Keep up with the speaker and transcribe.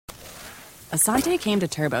Asante came to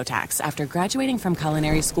TurboTax after graduating from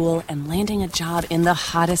culinary school and landing a job in the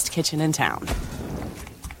hottest kitchen in town.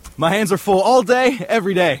 My hands are full all day,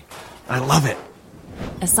 every day. I love it.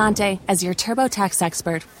 Asante, as your TurboTax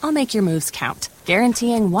expert, I'll make your moves count,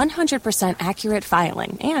 guaranteeing 100% accurate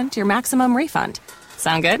filing and your maximum refund.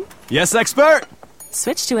 Sound good? Yes, expert!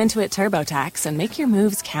 Switch to Intuit TurboTax and make your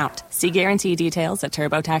moves count. See guarantee details at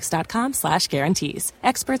turbotax.com/guarantees.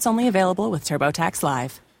 Experts only available with TurboTax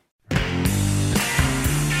Live.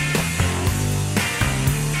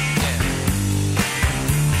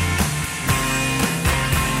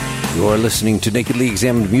 You're listening to Nakedly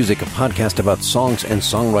Examined Music, a podcast about songs and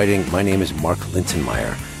songwriting. My name is Mark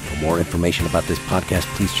Linsenmeyer. For more information about this podcast,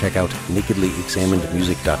 please check out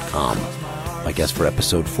nakedlyexaminedmusic.com. My guest for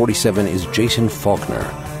episode 47 is Jason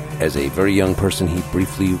Falkner. As a very young person, he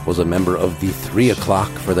briefly was a member of the 3 O'Clock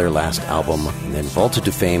for their last album, and then vaulted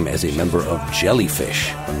to fame as a member of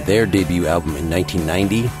Jellyfish on their debut album in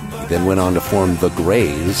 1990. He then went on to form The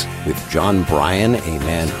Grays with John Bryan, a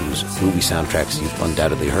man whose movie soundtracks you've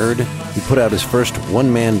undoubtedly heard. He put out his first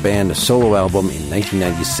one-man band solo album in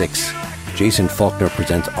 1996. Jason Falkner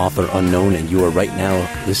presents Author Unknown, and you are right now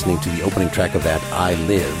listening to the opening track of that, I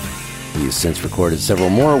Live. He has since recorded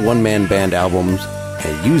several more one-man band albums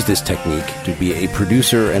and used this technique to be a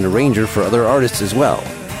producer and arranger for other artists as well.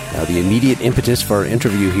 Now, the immediate impetus for our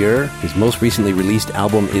interview here, his most recently released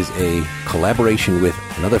album is a collaboration with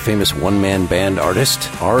another famous one-man band artist,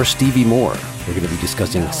 R. Stevie Moore. We're going to be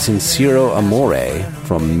discussing Sincero Amore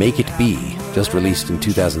from Make It Be, just released in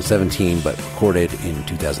 2017 but recorded in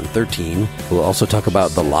 2013. We'll also talk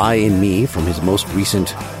about The Lie in Me from his most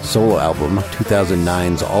recent solo album,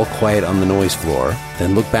 2009's All Quiet on the Noise Floor.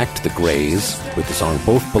 Then look back to The Grays with the song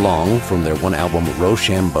Both Belong from their one album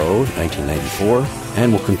Rochambeau, 1994.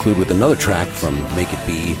 And we'll conclude with another track from Make It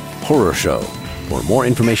Be, Horror Show. For more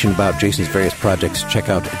information about Jason's various projects, check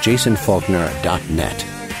out jasonfaulkner.net.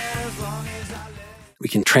 We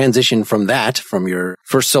can transition from that, from your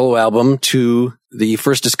first solo album, to the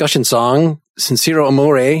first discussion song, Sincero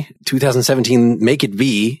Amore, 2017, Make It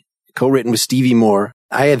Be, co-written with Stevie Moore.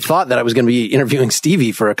 I had thought that I was going to be interviewing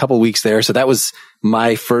Stevie for a couple weeks there, so that was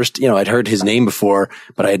my first, I'd heard his name before,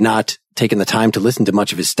 but I had not taken the time to listen to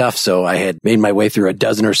much of his stuff, so I had made my way through a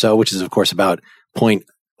dozen or so, which is, of course, about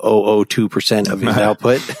 0.002% of his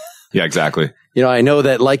output. Yeah, exactly. I know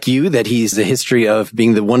that, like you, that he's the history of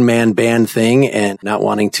being the one-man band thing and not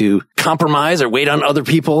wanting to compromise or wait on other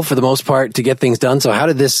people for the most part to get things done. So how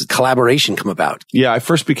did this collaboration come about? Yeah, I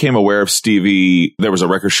first became aware of Stevie. There was a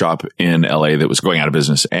record shop in LA that was going out of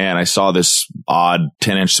business, and I saw this odd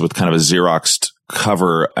 10-inch with kind of a Xeroxed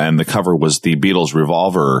cover, and the cover was the Beatles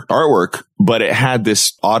Revolver artwork, but it had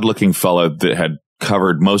this odd-looking fellow that had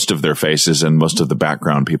covered most of their faces and most of the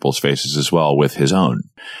background people's faces as well with his own.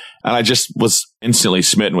 And I just was instantly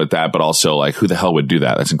smitten with that, but also like, who the hell would do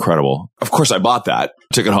that? That's incredible. Of course, I bought that,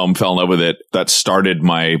 took it home, fell in love with it. That started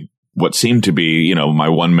what seemed to be, my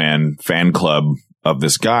one-man fan club of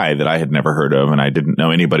this guy that I had never heard of, and I didn't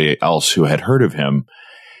know anybody else who had heard of him.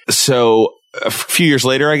 So a few years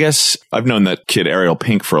later, I guess, I've known that kid Ariel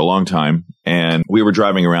Pink for a long time, and we were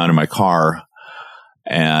driving around in my car,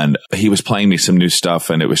 and he was playing me some new stuff,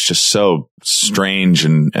 and it was just so strange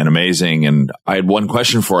and amazing. And I had one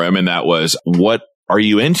question for him, and that was, what are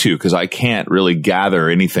you into? Because I can't really gather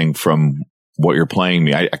anything from what you're playing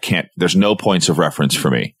me. I can't, there's no points of reference for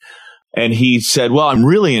me. And he said, well, I'm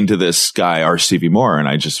really into this guy, R. Stevie Moore. And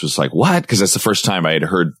I just was like, what? Because that's the first time I had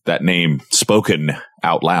heard that name spoken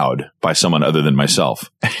out loud by someone other than myself.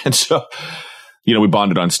 And so, we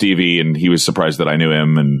bonded on Stevie, and he was surprised that I knew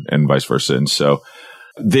him, and vice versa. And so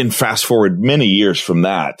then fast forward many years from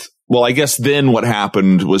that. Well, I guess then what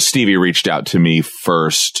happened was Stevie reached out to me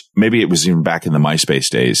first. Maybe it was even back in the MySpace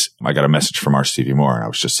days. I got a message from R. Stevie Moore, and I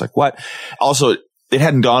was just like, what? Also, it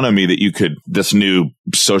hadn't dawned on me that this new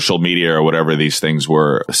social media or whatever these things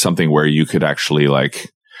were, something where you could actually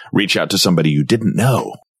reach out to somebody you didn't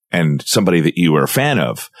know and somebody that you were a fan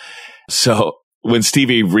of. So when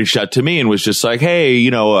Stevie reached out to me and was just like, hey,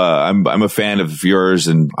 I'm a fan of yours.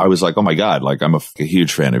 And I was like, oh my God, I'm a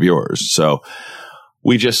huge fan of yours. So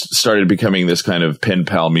we just started becoming this kind of pen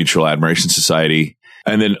pal mutual admiration society.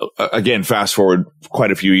 And then again, fast forward quite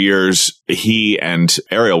a few years, he and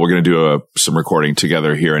Ariel were going to do some recording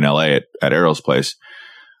together here in LA at Ariel's place.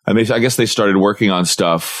 And I guess they started working on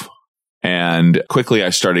stuff, and quickly I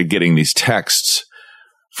started getting these texts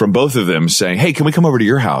from both of them saying, hey, can we come over to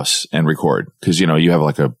your house and record? Because, you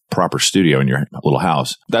have a proper studio in your little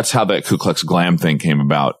house. That's how that Ku Klux Glam thing came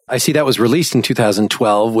about. I see that was released in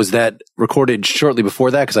 2012. Was that recorded shortly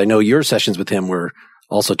before that? Because I know your sessions with him were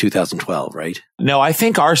also 2012, right? No, I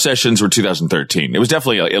think our sessions were 2013. It was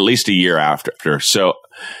definitely at least a year after. So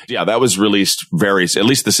yeah, that was released at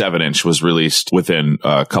least the 7-inch was released within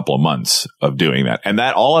a couple of months of doing that. And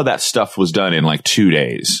all of that stuff was done in like 2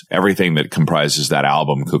 days. Everything that comprises that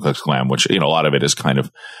album, Ku Klux Klan, which, a lot of it is kind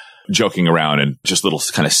of joking around and just little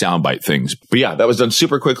kind of soundbite things. But yeah, that was done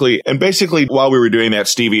super quickly. And basically, while we were doing that,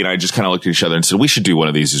 Stevie and I just kind of looked at each other and said, we should do one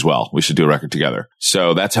of these as well. We should do a record together.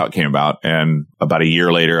 So that's how it came about. And about a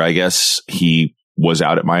year later, I guess, he was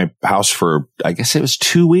out at my house for, I guess it was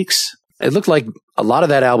 2 weeks. It looked like a lot of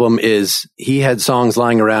that album is he had songs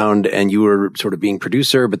lying around and you were sort of being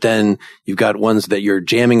producer, but then you've got ones that you're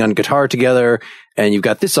jamming on guitar together, and you've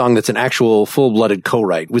got this song that's an actual full-blooded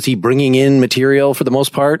co-write. Was he bringing in material for the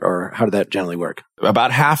most part, or how did that generally work?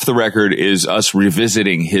 About half the record is us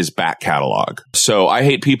revisiting his back catalog. So I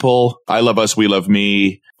Hate People, I Love Us, We Love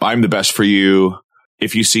Me, I'm the Best for You,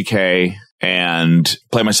 If You CK, and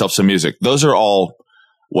Play Myself Some Music. Those are all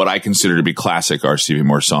what I consider to be classic R. Stevie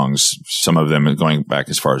Moore songs, some of them going back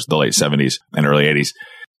as far as the late 70s and early 80s.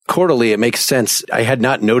 Quarterly, it makes sense. I had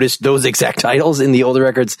not noticed those exact titles in the older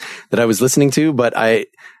records that I was listening to, but I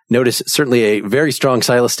noticed certainly a very strong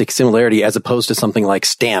stylistic similarity as opposed to something like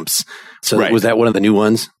Stamps. So right. Was that one of the new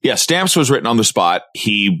ones? Yeah, Stamps was written on the spot.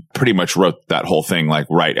 He pretty much wrote that whole thing like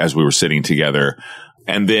right as we were sitting together.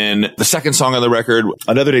 And then the second song on the record,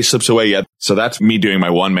 Another Day Slips Away Yet. So that's me doing my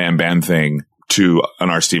one-man band thing to an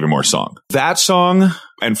R. Stevie Moore song. That song,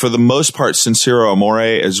 and for the most part, Sincero Amore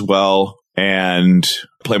as well, and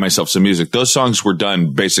Play Myself Some Music. Those songs were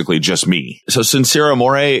done basically just me. So Sincero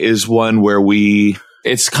Amore is one where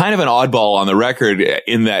it's kind of an oddball on the record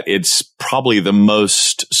in that it's probably the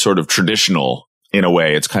most sort of traditional in a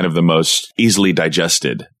way. It's kind of the most easily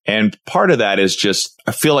digested. And part of that is just,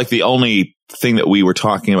 I feel like the only thing that we were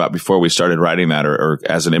talking about before we started writing that or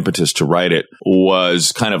as an impetus to write it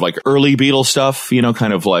was kind of like early Beatles stuff,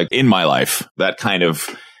 kind of like In My Life, that kind of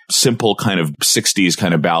simple kind of 60s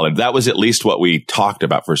kind of ballad. That was at least what we talked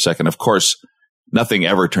about for a second. Of course, nothing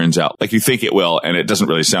ever turns out like you think it will, and it doesn't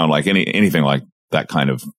really sound like anything like that kind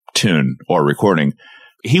of tune or recording.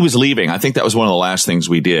 He was leaving. I think that was one of the last things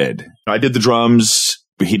we did. I did the drums,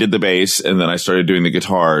 he did the bass, and then I started doing the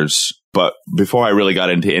guitars. But before I really got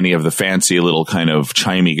into any of the fancy little kind of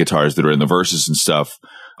chimey guitars that are in the verses and stuff,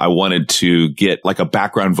 I wanted to get like a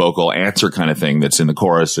background vocal answer kind of thing that's in the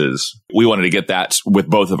choruses. We wanted to get that with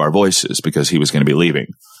both of our voices because he was going to be leaving.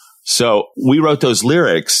 So we wrote those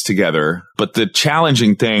lyrics together. But the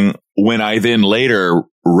challenging thing when I then later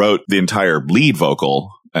wrote the entire lead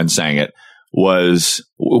vocal and sang it was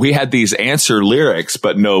we had these answer lyrics,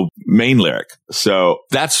 but no main lyric. So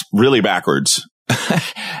that's really backwards.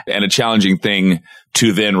 And a challenging thing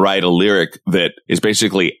to then write a lyric that is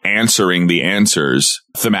basically answering the answers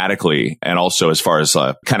thematically and also as far as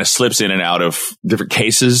kind of slips in and out of different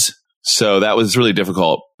cases. So that was really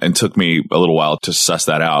difficult and took me a little while to suss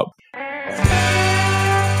that out.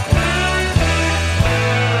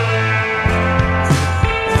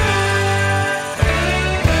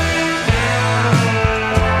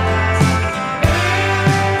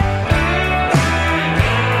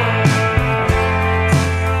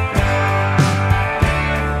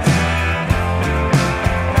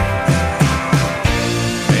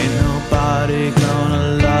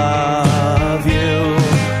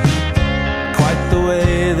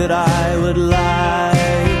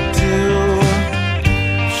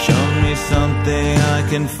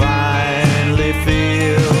 Can finally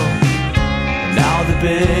feel now the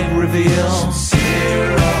big reveal.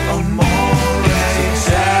 Sincero Amore,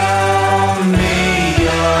 so tell me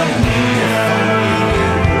you're near.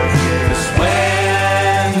 'Cause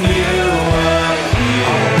when you appear,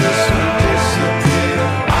 all this will disappear.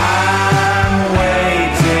 I'm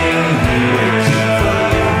waiting for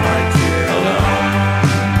you, my dear. Alone.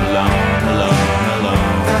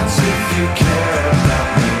 That's if you care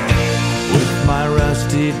about me. With my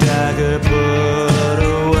rusty dagger put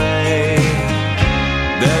away,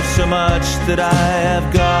 there's so much that I have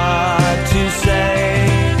got to say.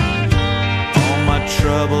 All my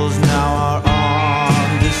troubles now are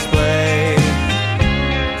on display.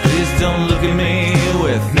 Please don't look at me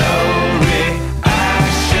with no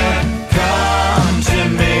reaction. Come to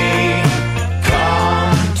me,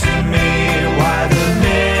 why the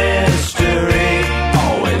mystery,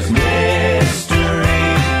 always mystery.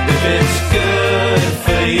 If it's good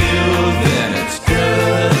for you, then it's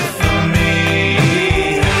good for me.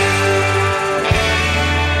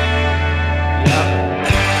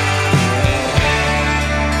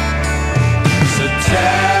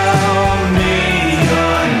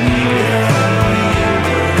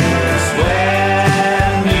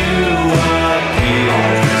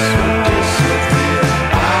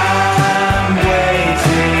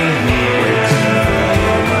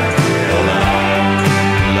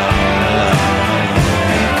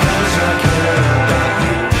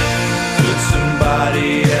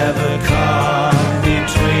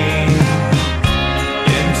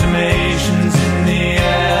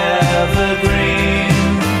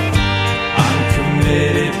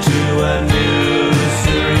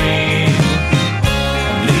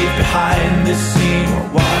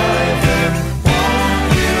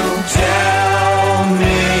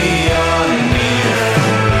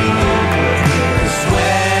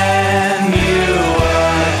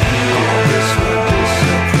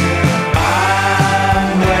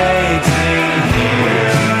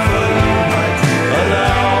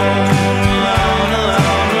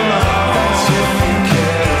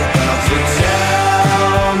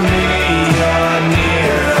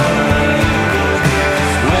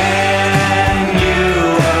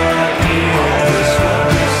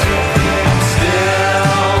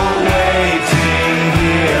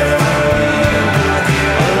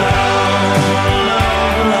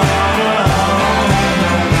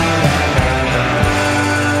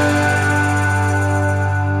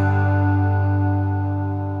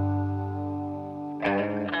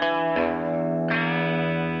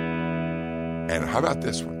 how about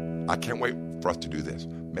this one? I can't wait for us to do this.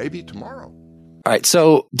 Maybe tomorrow. All right.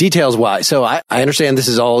 So details wise. So I understand this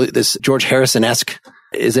is all this George Harrison-esque.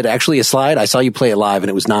 Is it actually a slide? I saw you play it live and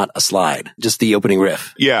it was not a slide, just the opening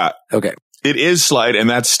riff. Yeah. Okay. It is slide, and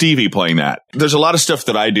that's Stevie playing that. There's a lot of stuff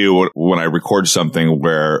that I do when I record something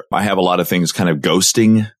where I have a lot of things kind of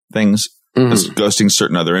ghosting things, ghosting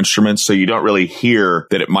certain other instruments. So you don't really hear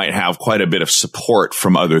that it might have quite a bit of support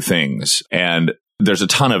from other things. And there's a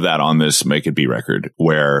ton of that on this Make It Be record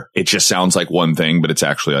where it just sounds like one thing, but it's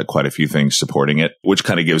actually like quite a few things supporting it, which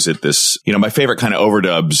kind of gives it this, my favorite kind of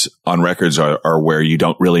overdubs on records are where you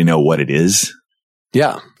don't really know what it is.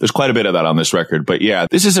 Yeah. There's quite a bit of that on this record, but yeah,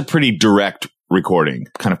 this is a pretty direct recording,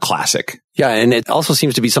 kind of classic. Yeah. And it also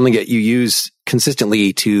seems to be something that you use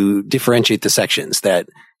consistently to differentiate the sections that,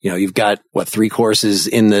 you've got 3 choruses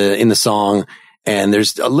in the song. And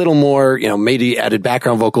there's a little more, maybe added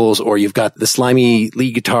background vocals, or you've got the slimy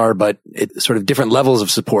lead guitar, but it's sort of different levels of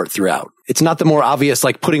support throughout. It's not the more obvious,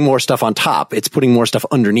 like putting more stuff on top. It's putting more stuff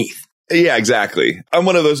underneath. Yeah, exactly. I'm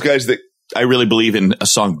one of those guys that I really believe in a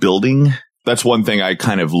song building. That's one thing I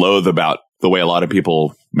kind of loathe about the way a lot of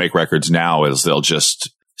people make records now is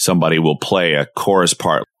somebody will play a chorus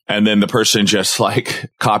part and then the person just like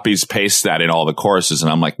copies, pastes that in all the choruses.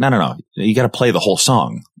 And I'm like, no. You got to play the whole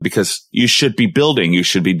song because you should be building. You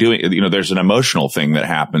should be doing, there's an emotional thing that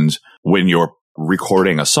happens when you're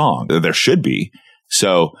recording a song. There should be.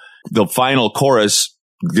 So the final chorus,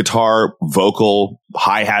 guitar, vocal,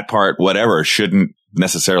 hi-hat part, whatever, shouldn't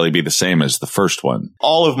necessarily be the same as the first one.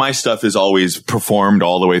 All of my stuff is always performed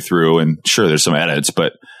all the way through. And sure, there's some edits,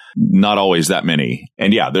 but not always that many.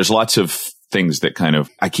 And yeah, there's lots of things that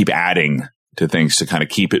I keep adding to things to kind of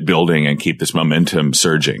keep it building and keep this momentum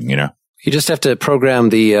surging, You just have to program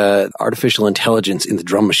the artificial intelligence in the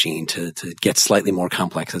drum machine to get slightly more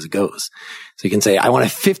complex as it goes. So you can say, I want it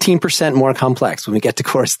 15% more complex when we get to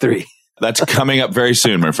chorus 3. That's coming up very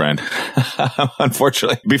soon, my friend.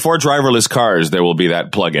 Unfortunately, before driverless cars, there will be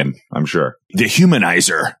that plugin, I'm sure. The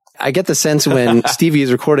Humanizer. I get the sense when Stevie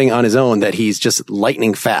is recording on his own that he's just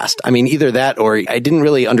lightning fast. I mean, either that or I didn't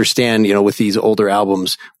really understand, with these older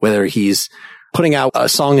albums, whether he's putting out a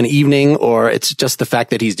song in the evening or it's just the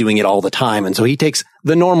fact that he's doing it all the time. And so he takes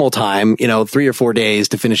the normal time, 3 or 4 days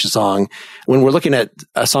to finish a song. When we're looking at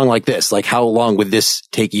a song like this, like how long would this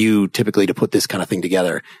take you typically to put this kind of thing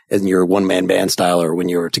together in your one-man band style or when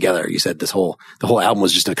you were together? You said the whole album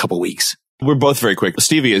was just a couple weeks. We're both very quick.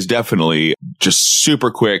 Stevie is definitely just super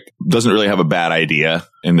quick, doesn't really have a bad idea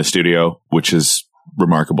in the studio, which is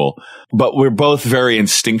remarkable. But we're both very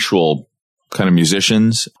instinctual kind of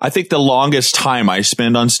musicians. I think the longest time I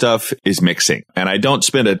spend on stuff is mixing. And I don't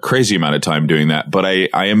spend a crazy amount of time doing that, but I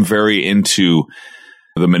am very into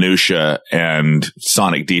the minutia and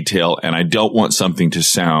sonic detail. And I don't want something to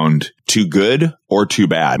sound too good or too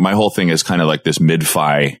bad. My whole thing is kind of like this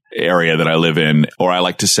mid-fi area that I live in, or I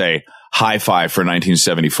like to say, hi-fi for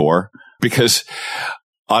 1974, because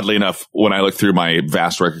oddly enough, when I look through my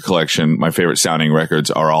vast record collection, my favorite sounding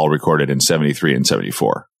records are all recorded in 73 and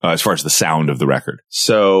 74, as far as the sound of the record.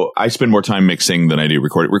 So I spend more time mixing than I do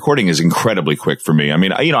recording. Recording is incredibly quick for me. I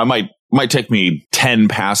mean, I might take me 10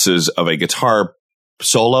 passes of a guitar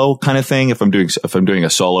solo kind of thing if I'm doing a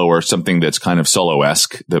solo or something that's kind of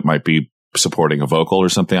solo-esque that might be supporting a vocal or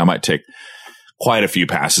something. I might take quite a few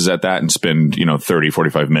passes at that and spend, 30,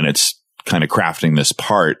 45 minutes kind of crafting this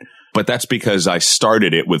part. But that's because I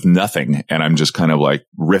started it with nothing and I'm just kind of like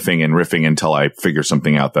riffing until I figure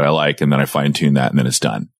something out that I like. And then I fine tune that and then it's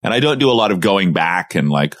done. And I don't do a lot of going back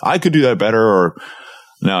and like, I could do that better or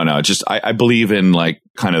no, just I believe in like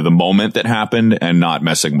kind of the moment that happened and not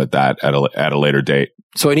messing with that at a later date.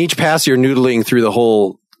 So in each pass, you're noodling through the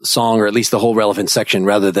whole song or at least the whole relevant section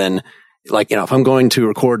rather than like, if I'm going to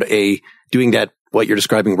record doing that, what you're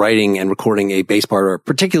describing, writing and recording a bass part or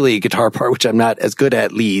particularly a guitar part, which I'm not as good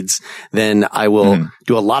at leads, then I will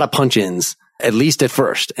do a lot of punch-ins, at least at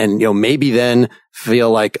first. And, maybe then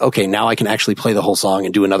feel like, okay, now I can actually play the whole song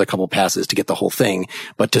and do another couple passes to get the whole thing.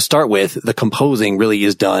 But to start with, the composing really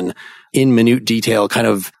is done in minute detail, kind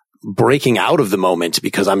of breaking out of the moment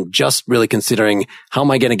because I'm just really considering how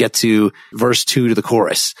am I going to get to verse 2 to the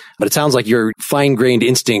chorus. But it sounds like your fine-grained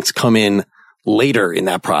instincts come in later in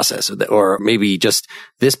that process, or maybe just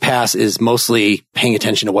this pass is mostly paying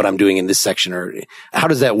attention to what I'm doing in this section, or how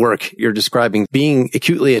does that work? You're describing being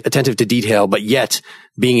acutely attentive to detail, but yet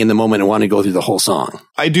being in the moment and wanting to go through the whole song.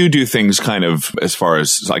 I do things kind of as far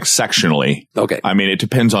as like sectionally. Okay. I mean, it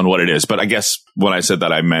depends on what it is, but I guess when I said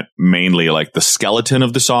that, I meant mainly like the skeleton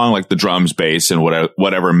of the song, like the drums, bass, and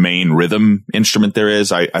whatever main rhythm instrument there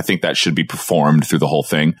is. I think that should be performed through the whole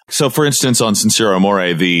thing. So for instance, on Sincero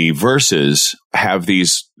Amore, the verses chords have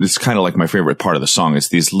it's kind of like my favorite part of the song. It's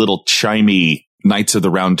these little chimey Knights of the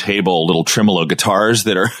Round Table, little tremolo guitars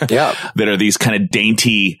that are, that are these kind of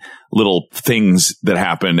dainty little things that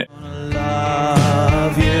happen.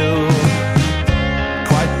 Love you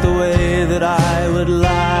quite the way that I would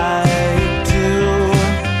like to.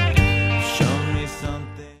 Show me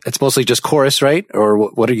something. It's mostly just chorus, right? Or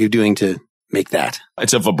what are you doing to make that?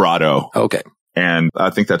 It's a vibrato. Okay. And I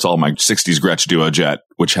think that's all my 60s Gretsch Duo Jet,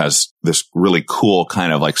 which has this really cool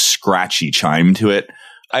kind of like scratchy chime to it.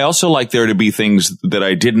 I also like there to be things that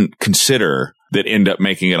I didn't consider that end up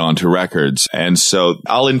making it onto records. And so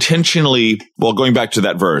I'll intentionally, going back to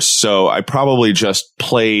that verse. So I probably just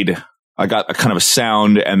I got a kind of a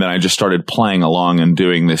sound, and then I just started playing along and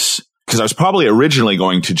doing this, because I was probably originally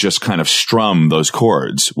going to just kind of strum those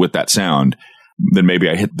chords with that sound. Then maybe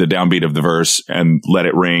I hit the downbeat of the verse and let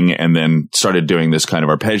it ring, and then started doing this kind of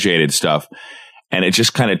arpeggiated stuff. And it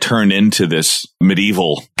just kind of turned into this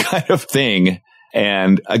medieval kind of thing.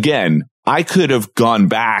 And again, I could have gone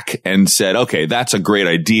back and said, okay, that's a great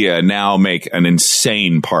idea. Now make an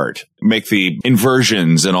insane part, make the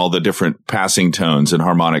inversions and all the different passing tones and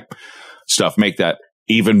harmonic stuff, make that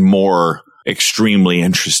even more extremely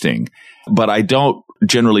interesting. But I don't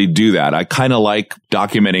generally do that. I kind of like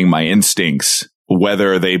documenting my instincts,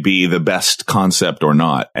 whether they be the best concept or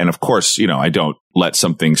not. And of course, I don't let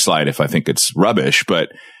something slide if I think it's rubbish, but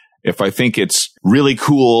if I think it's really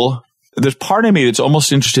cool, there's part of me that's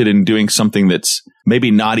almost interested in doing something that's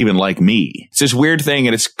maybe not even like me. It's this weird thing,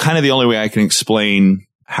 and it's kind of the only way I can explain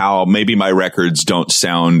how maybe my records don't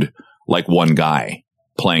sound like one guy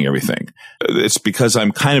playing everything. It's because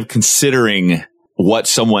I'm kind of considering what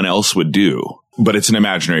someone else would do, but it's an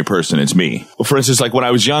imaginary person. It's me. For instance, like when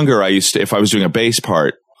I was younger, if I was doing a bass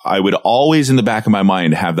part, I would always in the back of my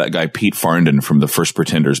mind have that guy Pete Farndon from the First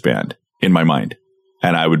Pretenders band in my mind.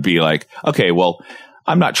 And I would be like, okay, well,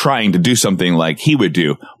 I'm not trying to do something like he would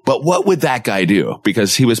do, but what would that guy do?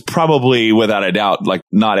 Because he was probably, without a doubt, like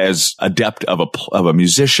not as adept of a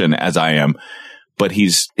musician as I am, but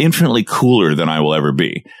he's infinitely cooler than I will ever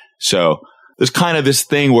be. So there's kind of this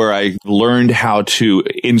thing where I learned how to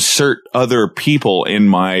insert other people in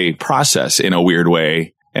my process in a weird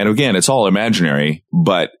way. And again, it's all imaginary,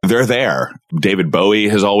 but they're there. David Bowie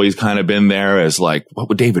has always kind of been there as like, what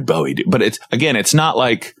would David Bowie do? But it's not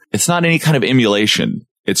any kind of emulation.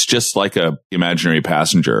 It's just like a imaginary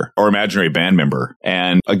passenger or imaginary band member.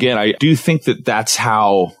 And again, I do think that that's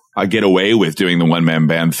how I get away with doing the one-man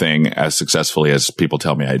band thing as successfully as people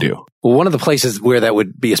tell me I do. Well, one of the places where that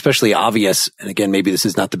would be especially obvious, and again, maybe this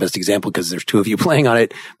is not the best example because there's two of you playing on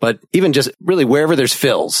it, but even just really wherever there's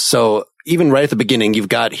fills. So even right at the beginning, you've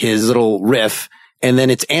got his little riff, and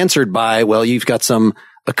then it's answered by, well, you've got some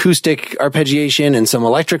acoustic arpeggiation and some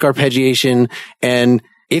electric arpeggiation. And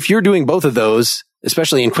if you're doing both of those,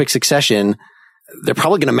 especially in quick succession, they're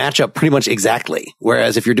probably going to match up pretty much exactly.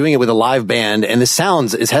 Whereas if you're doing it with a live band, and this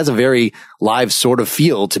has a very live sort of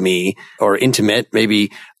feel to me, or intimate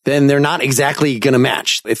maybe, then they're not exactly going to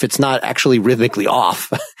match. If it's not actually rhythmically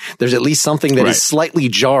off, there's at least something that is slightly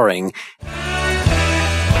jarring.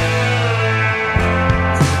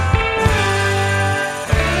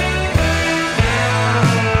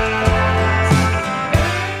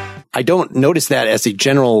 I don't notice that as a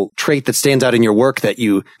general trait that stands out in your work, that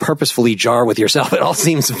you purposefully jar with yourself. It all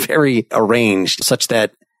seems very arranged, such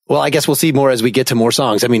that, well, I guess we'll see more as we get to more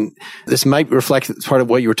songs. I mean, this might reflect part of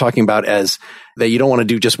what you were talking about, as that you don't want to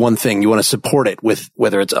do just one thing. You want to support it with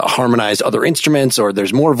whether it's harmonized other instruments or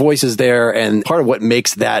there's more voices there. And part of what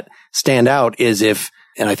makes that stand out is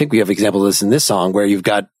and I think we have an example of this in this song, where you've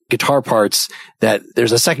got guitar parts that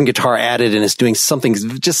there's a second guitar added and it's doing something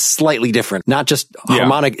just slightly different, not just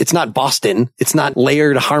harmonic. It's not Boston. It's not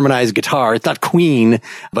layered harmonized guitar. It's not Queen,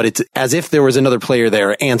 but it's as if there was another player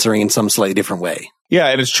there answering in some slightly different way. Yeah.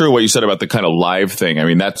 And it's true what you said about the kind of live thing. I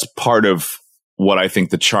mean, that's part of what I think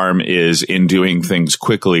the charm is in doing things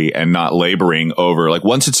quickly and not laboring over. Like,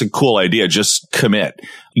 once it's a cool idea, just commit.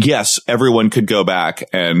 Yes, everyone could go back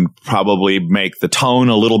and probably make the tone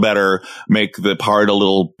a little better, make the part a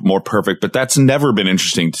little more perfect, but that's never been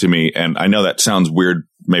interesting to me. And I know that sounds weird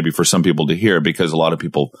maybe for some people to hear, because a lot of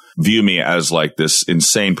people view me as like this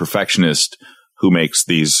insane perfectionist who makes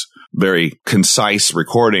these very concise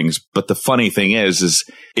recordings. But the funny thing is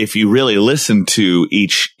if you really listen to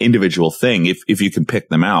each individual thing, if you can pick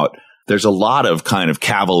them out, there's a lot of kind of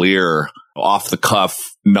cavalier, off the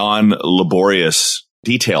cuff, non-laborious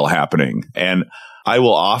detail happening. And I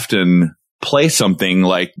will often play something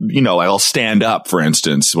like, I'll stand up, for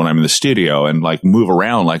instance, when I'm in the studio, and like move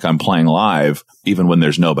around like I'm playing live, even when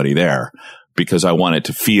there's nobody there, because I want it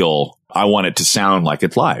to sound like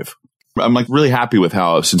it's live. I'm like really happy with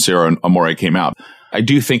how Sincero Amore came out. I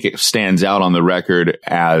do think it stands out on the record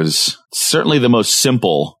as certainly the most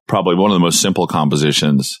simple, probably one of the most simple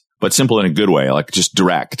compositions, but simple in a good way, like just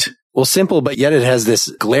direct. Well, simple, but yet it has this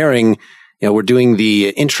glaring, we're doing the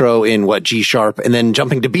intro in G sharp and then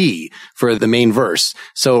jumping to B for the main verse.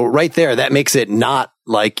 So right there, that makes it not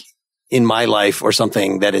like In My Life or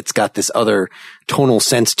something, that it's got this other tonal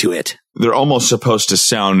sense to it. They're almost supposed to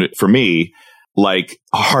sound, for me, like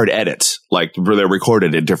hard edits, like they're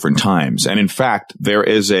recorded at different times. And in fact, there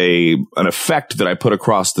is an effect that I put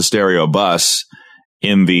across the stereo bus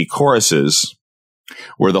in the choruses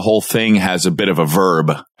where the whole thing has a bit of a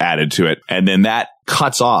verb added to it. And then that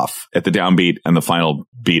cuts off at the downbeat and the final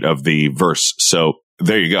beat of the verse. So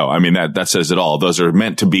there you go. I mean, that says it all. Those are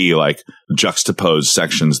meant to be like juxtaposed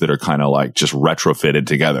sections that are kind of like just retrofitted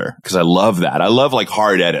together. Cause I love that. I love like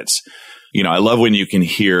hard edits. I love when you can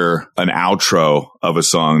hear an outro of a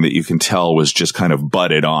song that you can tell was just kind of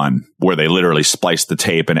butted on, where they literally spliced the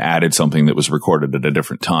tape and added something that was recorded at a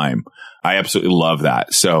different time. I absolutely love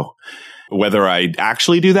that. So whether I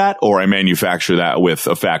actually do that or I manufacture that with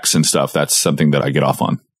effects and stuff, that's something that I get off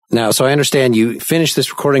on. Now, so I understand you finished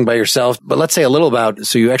this recording by yourself, but let's say a little about,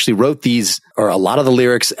 so you actually wrote these, or a lot of the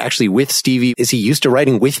lyrics actually with Stevie. Is he used to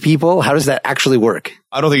writing with people? How does that actually work?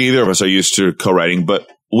 I don't think either of us are used to co-writing, but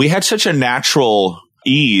we had such a natural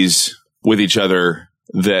ease with each other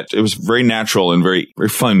that it was very natural and very, very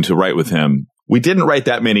fun to write with him. We didn't write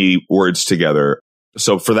that many words together.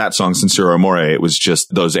 So for that song, Sincero Amore, it was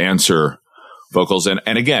just those answer vocals. And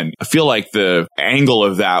again, I feel like the angle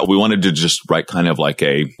of that, we wanted to just write kind of like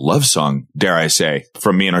a love song, dare I say,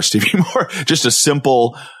 from me and our Stevie Moore, just a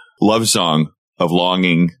simple love song of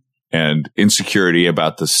longing and insecurity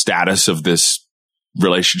about the status of this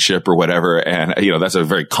relationship or whatever. And, that's a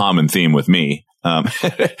very common theme with me.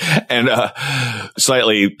 And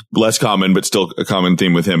slightly less common, but still a common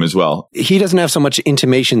theme with him as well. He doesn't have so much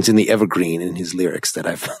intimations in the evergreen in his lyrics that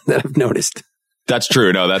I've noticed. That's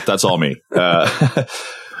true. No, that's all me.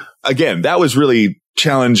 Again, that was really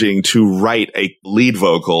challenging to write a lead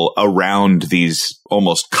vocal around these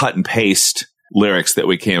almost cut and paste lyrics that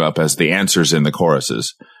we came up as the answers in the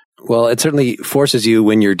choruses. Well, it certainly forces you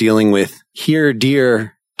when you're dealing with here,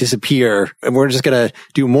 dear, disappear. And we're just going to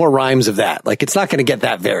do more rhymes of that. Like, it's not going to get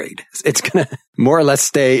that varied. It's going to more or less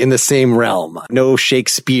stay in the same realm. No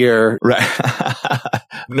Shakespeare. Right.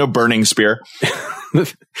 No burning spear.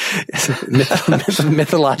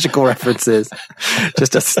 Mythological references.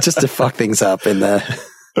 Just to fuck things up in the...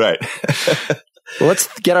 Right. Well, let's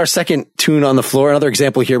get our second tune on the floor. Another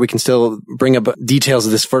example here. We can still bring up details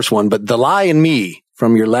of this first one, but The Lie in Me,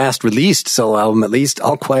 from your last released solo album, at least,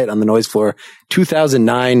 All Quiet on the Noise Floor,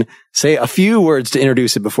 2009. Say a few words to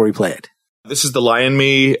introduce it before we play it. This is The Lie in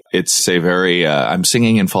Me. It's a very, I'm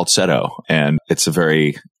singing in falsetto, and it's a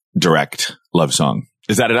very direct love song.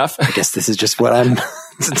 Is that enough? I guess this is just what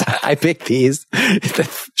since I picked these.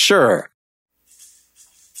 Sure.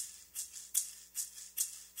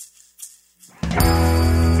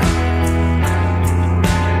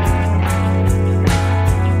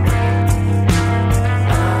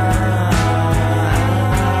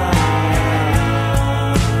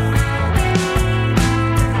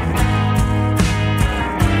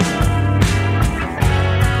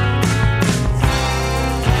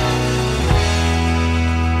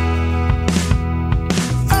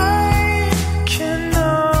 I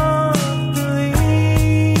cannot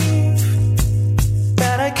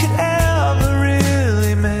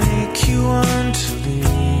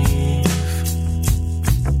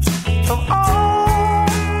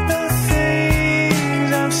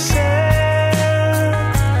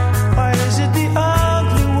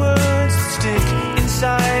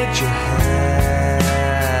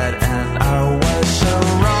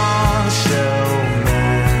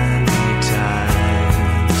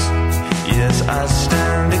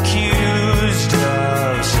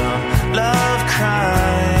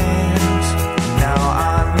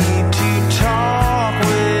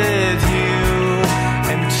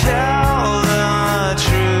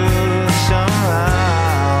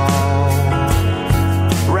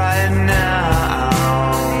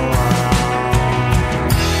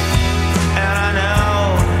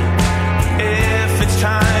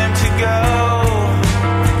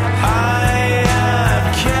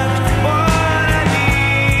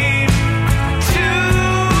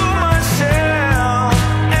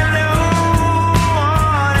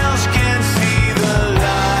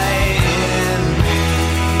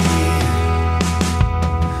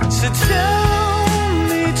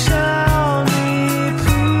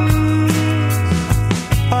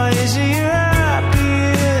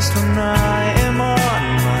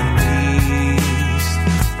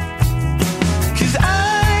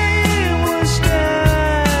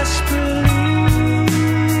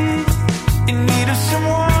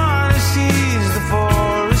someone who sees the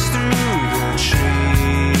forest through the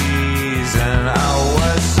trees. And I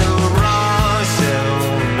was so wrong so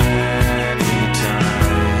many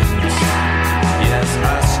times. Yes,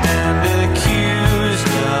 I stand accused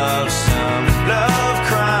of some love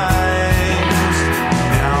crimes.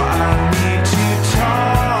 Now I need to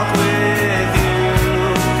talk with you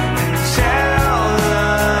and tell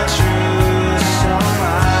the truth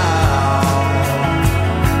somehow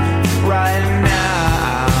right now.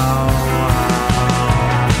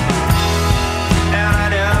 And I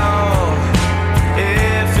know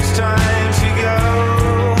if it's time to go,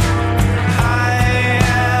 I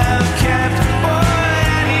have kept what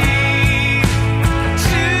I need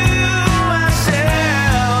to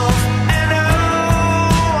myself, and no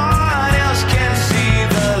one else can see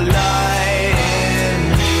the light in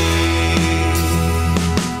me.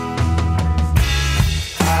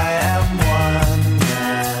 I am one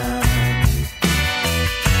man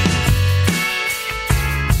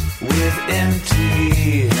with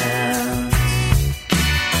empty hands.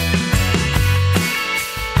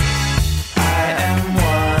 I am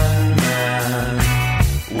one man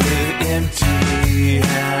with empty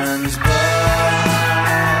hands, but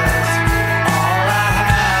all I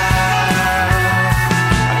have,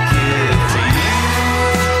 I give to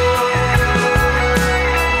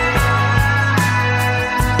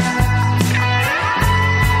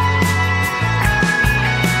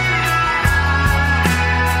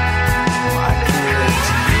I give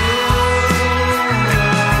to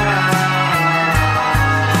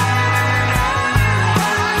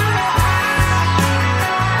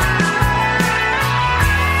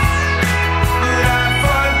But I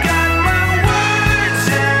forgot my words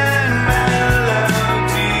and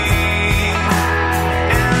melody,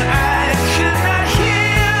 and I could not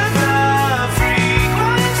hear the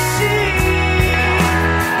frequency.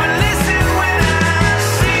 But listen when I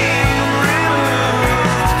sing removed.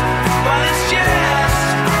 Well, it's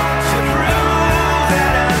just to prove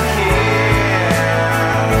that I'm here,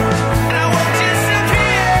 and I won't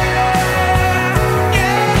disappear.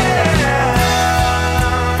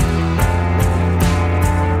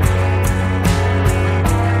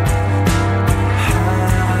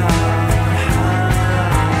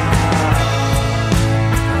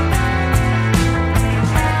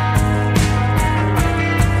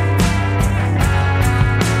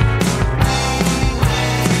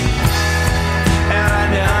 And I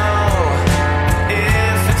know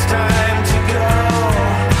if it's time to go,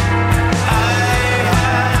 I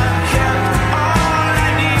have kept all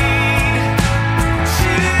I need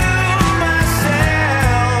to myself,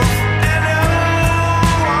 and no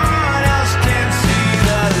one else can see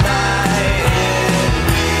the light in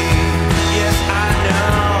me. Yes, I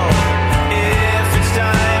know if it's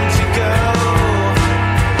time to go,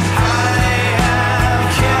 I have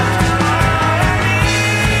kept all I need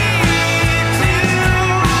to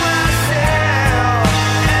myself,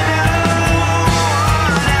 and no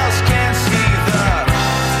one else can see the.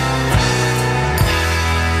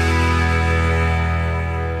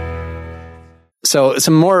 So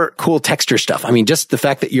some more cool texture stuff. I mean, just the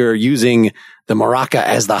fact that you're using the maraca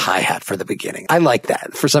as the hi-hat for the beginning. I like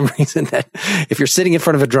that for some reason, that if you're sitting in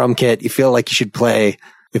front of a drum kit, you feel like you should play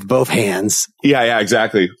with both hands. Yeah,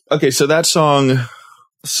 exactly. Okay, so that song,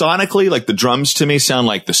 sonically, like the drums to me sound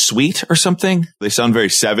like The Sweet or something. They sound very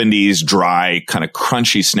 70s, dry, kind of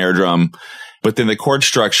crunchy snare drum. But then the chord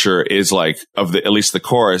structure is like, at least the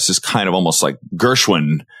chorus is kind of almost like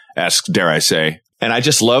Gershwin-esque, dare I say. And I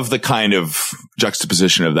just love the kind of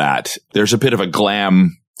juxtaposition of that. There's a bit of a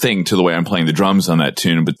glam thing to the way I'm playing the drums on that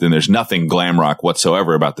tune, but then there's nothing glam rock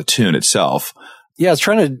whatsoever about the tune itself. Yeah, I was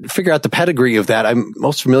trying to figure out the pedigree of that. I'm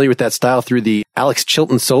most familiar with that style through the Alex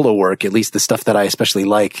Chilton solo work, at least the stuff that I especially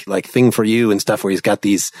like Thing for You and stuff, where he's got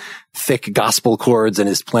these thick gospel chords and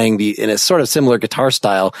is playing in a sort of similar guitar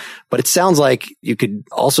style. But it sounds like you could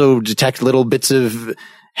also detect little bits of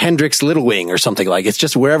Hendrix Little Wing or something. Like it's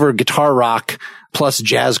just wherever guitar rock plus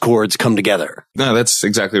jazz chords come together. No, that's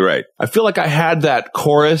exactly right. I feel like I had that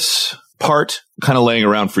chorus part kind of laying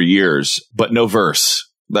around for years, but no verse.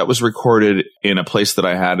 That was recorded in a place that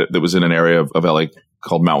I had that was in an area of LA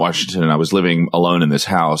called Mount Washington. And I was living alone in this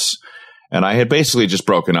house, and I had basically just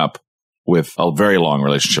broken up with a very long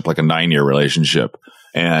relationship, like a 9-year relationship.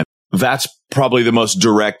 And that's probably the most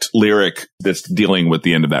direct lyric that's dealing with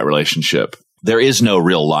the end of that relationship. There is no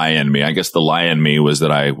real lie in me. I guess the lie in me was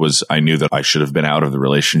that I knew that I should have been out of the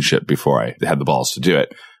relationship before I had the balls to do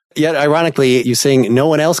it. Yet, ironically, you saying no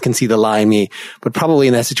one else can see the lie in me, but probably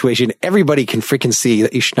in that situation, everybody can freaking see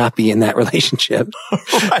that you should not be in that relationship.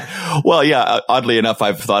 Right. Well, yeah, oddly enough,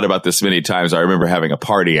 I've thought about this many times. I remember having a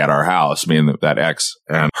party at our house, me and that ex,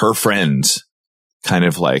 and her friends kind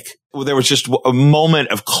of like, there was just a moment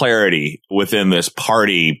of clarity within this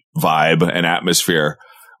party vibe and atmosphere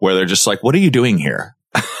where they're just like, what are you doing here?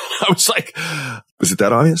 I was like, is it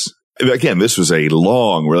that obvious? Again, this was a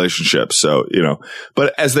long relationship. So,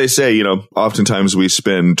 but as they say, oftentimes we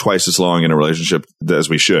spend twice as long in a relationship as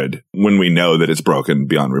we should when we know that it's broken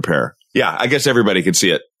beyond repair. Yeah, I guess everybody could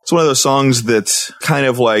see it. It's one of those songs that's kind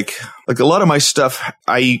of like a lot of my stuff.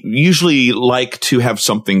 I usually like to have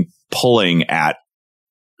something pulling at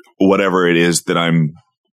whatever it is that I'm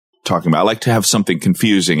talking about. I like to have something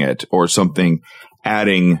confusing it or something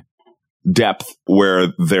adding depth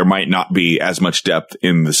where there might not be as much depth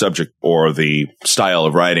in the subject or the style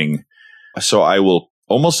of writing. So I will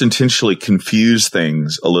almost intentionally confuse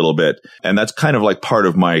things a little bit. And that's kind of like part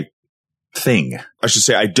of my thing. I should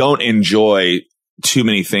say I don't enjoy too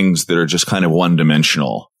many things that are just kind of one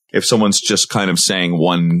dimensional. If someone's just kind of saying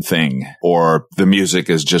one thing or the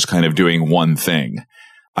music is just kind of doing one thing,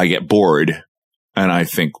 I get bored and I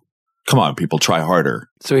think, come on, people, try harder.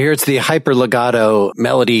 So here it's the hyper legato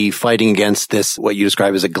melody fighting against this, what you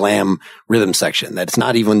describe as a glam rhythm section. That's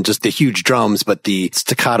not even just the huge drums, but the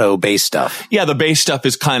staccato bass stuff. Yeah, the bass stuff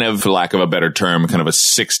is kind of, for lack of a better term, kind of a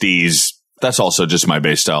 60s. That's also just my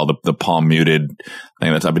bass style, the palm muted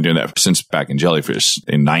thing. I've been doing that since back in Jellyfish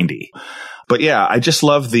in 90. But yeah, I just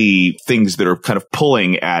love the things that are kind of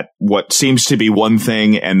pulling at what seems to be one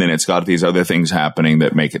thing, and then it's got these other things happening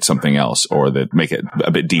that make it something else or that make it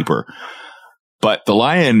a bit deeper. But The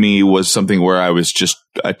Lie in Me was something where I was just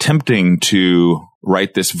attempting to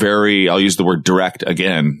write this I'll use the word direct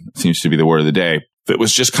again, seems to be the word of the day. That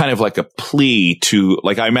was just kind of like a plea to,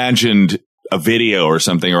 like, I imagined a video or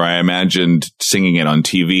something, or I imagined singing it on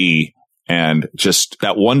TV. And just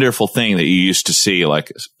that wonderful thing that you used to see,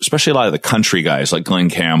 like, especially a lot of the country guys like Glenn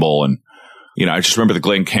Campbell. And, I just remember the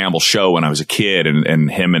Glenn Campbell show when I was a kid, and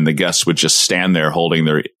him and the guests would just stand there holding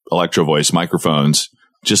their Electro Voice microphones,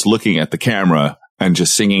 just looking at the camera and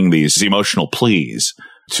just singing these emotional pleas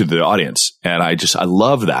to the audience. And I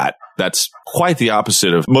love that. That's quite the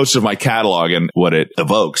opposite of most of my catalog and what it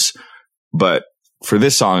evokes. But for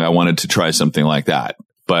this song, I wanted to try something like that.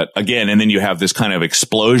 But again, and then you have this kind of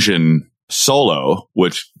explosion solo,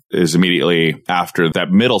 which is immediately after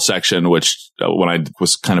that middle section, which when I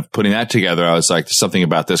was kind of putting that together, I was like, something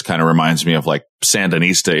about this kind of reminds me of like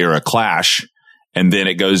Sandinista era Clash. And then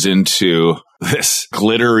it goes into this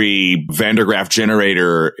glittery Van der Graaf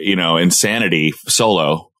generator, insanity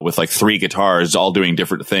solo with like 3 guitars all doing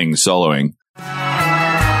different things, soloing.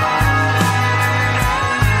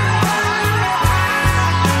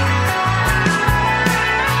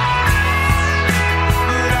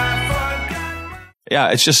 Yeah,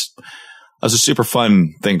 it was a super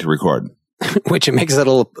fun thing to record. Which it makes it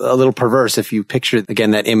a little perverse if you picture,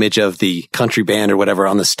 again, that image of the country band or whatever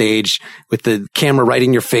on the stage with the camera right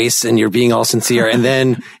in your face and you're being all sincere. And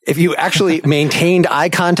then if you actually maintained eye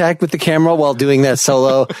contact with the camera while doing that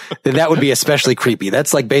solo, then that would be especially creepy.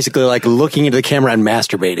 That's like basically like looking into the camera and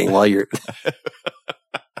masturbating while you're...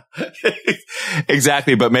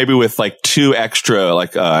 Exactly, but maybe with like 2 extra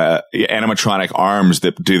like animatronic arms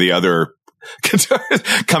that do the other guitars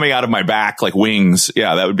coming out of my back like wings.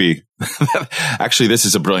 Yeah, that would be actually, this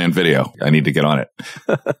is a brilliant video. I need to get on it.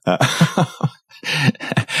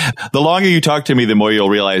 The longer you talk to me, the more you'll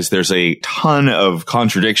realize there's a ton of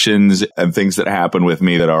contradictions and things that happen with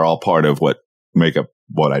me that are all part of what make up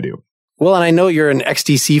what I do. Well, and I know you're an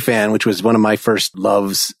XTC fan, which was one of my first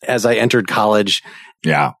loves as I entered college.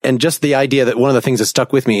 Yeah. And just the idea that one of the things that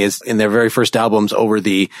stuck with me is in their very first albums, over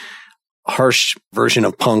the harsh version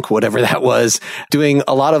of punk, whatever that was, doing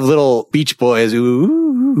a lot of little Beach Boys.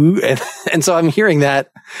 Ooh, and so I'm hearing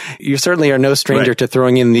that you certainly are no stranger to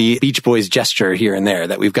throwing in the Beach Boys gesture here and there,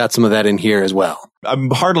 that we've got some of that in here as well.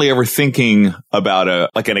 I'm hardly ever thinking about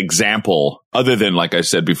an example other than, like I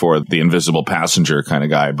said before, the Invisible Passenger kind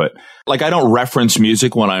of guy. But like, I don't reference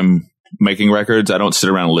music when I'm making records. I don't sit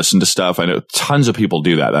around and listen to stuff. I know tons of people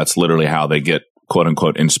do that. That's literally how they get quote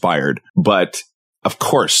unquote inspired. But of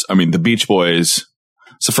course, I mean, the Beach Boys,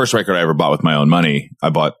 it's the first record I ever bought with my own money.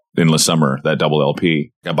 I bought Endless Summer, that double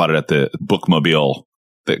LP. I bought it at the bookmobile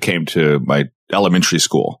that came to my elementary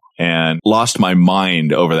school. and lost my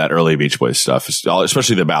mind over that early Beach Boys stuff,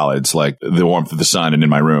 especially the ballads like The Warmth of the Sun and In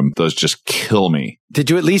My Room. Those just kill me. Did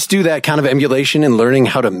you at least do that kind of emulation and learning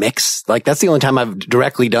how to mix? Like, that's the only time I've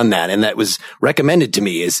directly done that. And that was recommended to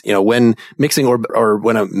me is, when mixing or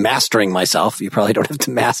when I'm mastering myself. You probably don't have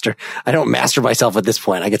to master. I don't master myself at this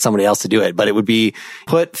point. I get somebody else to do it, but it would be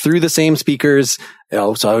put through the same speakers.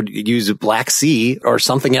 So I would use Black Sea or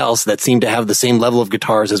something else that seemed to have the same level of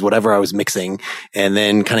guitars as whatever I was mixing, and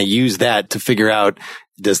then kind of use that to figure out,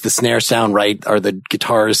 does the snare sound right? Are the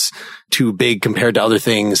guitars too big compared to other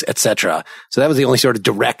things, etc.? So that was the only sort of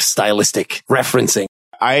direct stylistic referencing.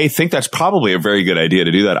 I think that's probably a very good idea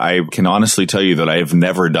to do that. I can honestly tell you that I have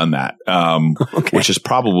never done that, which is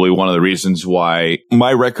probably one of the reasons why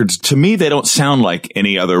my records, to me, they don't sound like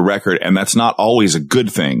any other record. And that's not always a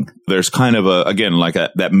good thing. There's kind of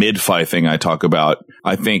that mid-fi thing I talk about.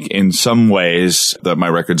 I think in some ways that my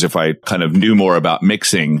records, if I kind of knew more about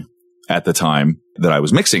mixing at the time that I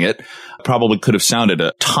was mixing it, probably could have sounded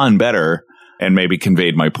a ton better and maybe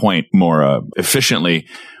conveyed my point more efficiently.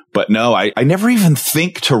 But no, I never even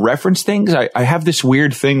think to reference things. I have this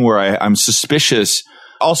weird thing where I'm suspicious.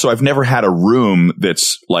 Also, I've never had a room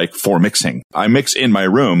that's like for mixing. I mix in my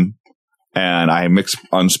room and I mix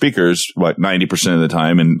on speakers, 90% of the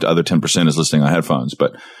time, and the other 10% is listening on headphones.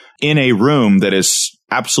 But in a room that is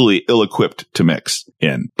absolutely ill-equipped to mix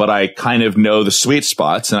in. But I kind of know the sweet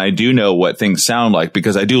spots, and I do know what things sound like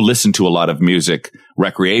because I do listen to a lot of music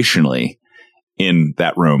recreationally in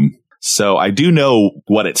that room. So I do know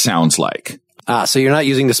what it sounds like. So you're not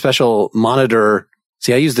using the special monitor.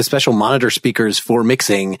 See, I use the special monitor speakers for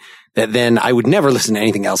mixing that then I would never listen to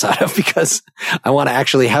anything else out of because I want to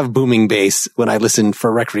actually have booming bass when I listen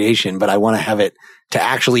for recreation, but I want to have it to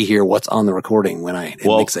actually hear what's on the recording when I am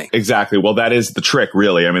mixing. Exactly. Well, that is the trick,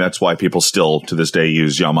 really. I mean, that's why people still to this day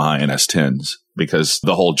use Yamaha NS10s, because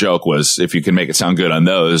the whole joke was if you can make it sound good on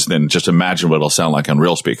those, then just imagine what it'll sound like on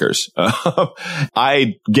real speakers.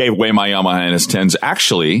 I gave away my Yamaha NS10s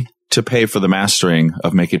actually to pay for the mastering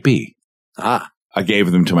of Make It Be. I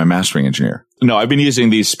gave them to my mastering engineer. No, I've been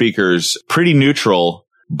using these speakers pretty neutral,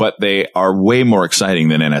 but they are way more exciting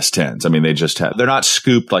than NS10s. I mean, they're not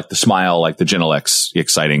scooped like the Smile, like the Genelex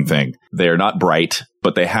exciting thing. They are not bright,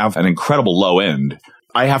 but they have an incredible low end.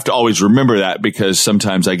 I have to always remember that because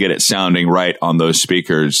sometimes I get it sounding right on those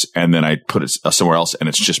speakers and then I put it somewhere else and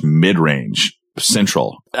it's just mid-range,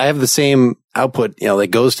 central. I have the same output,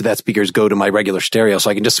 that goes to that speakers go to my regular stereo. So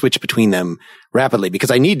I can just switch between them rapidly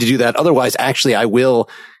because I need to do that. Otherwise, actually, I will,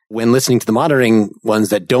 when listening to the monitoring ones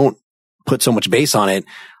that don't put so much bass on it,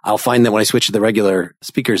 I'll find that when I switch to the regular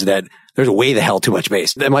speakers that there's way the hell too much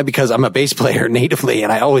bass. That might be because I'm a bass player natively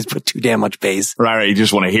and I always put too damn much bass. Right. You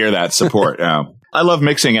just want to hear that support. I love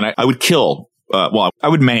mixing and I would kill, I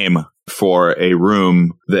would maim for a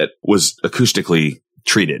room that was acoustically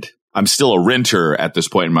treated. I'm still a renter at this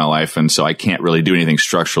point in my life. And so I can't really do anything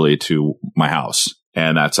structurally to my house.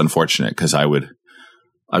 And that's unfortunate because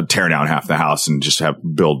I'd tear down half the house and just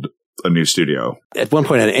build a new studio. At one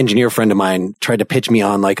point, an engineer friend of mine tried to pitch me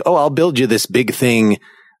on like, I'll build you this big thing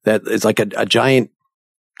that is like a giant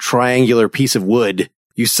triangular piece of wood.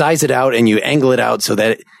 You size it out and you angle it out so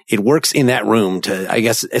that it works in that room I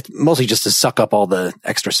guess it's mostly just to suck up all the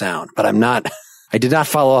extra sound, but I did not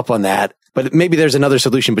follow up on that. But maybe there's another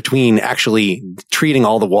solution between actually treating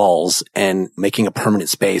all the walls and making a permanent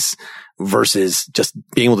space versus just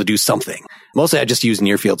being able to do something. Mostly I just use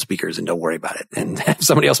near field speakers and don't worry about it and have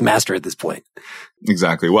somebody else master at this point.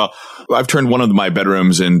 Exactly. Well, I've turned one of my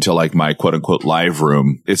bedrooms into like my quote unquote live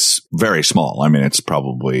room. It's very small. I mean, it's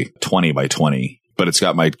probably 20 by 20, but it's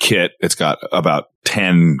got my kit. It's got about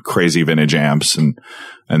 10 crazy vintage amps and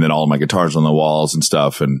then all of my guitars on the walls and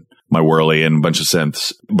stuff and my Whirly and a bunch of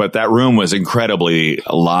synths. But that room was incredibly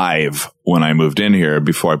live when I moved in here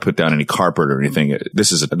before I put down any carpet or anything.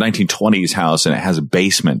 This is a 1920s house and it has a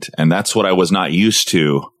basement. And that's what I was not used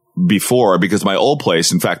to before because my old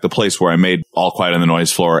place, in fact, the place where I made All Quiet on the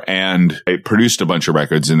Noise Floor and I produced a bunch of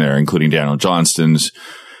records in there, including Daniel Johnston's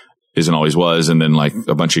Isn't Always Was, and then like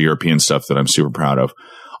a bunch of European stuff that I'm super proud of.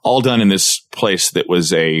 All done in this place that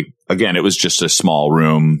was it was just a small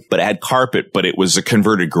room, but it had carpet, but it was a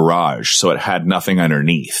converted garage. So it had nothing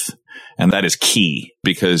underneath. And that is key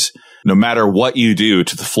because no matter what you do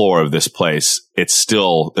to the floor of this place,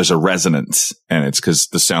 there's a resonance. And it's because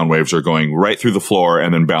the sound waves are going right through the floor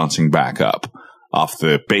and then bouncing back up off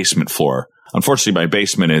the basement floor. Unfortunately, my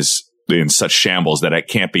basement is in such shambles that it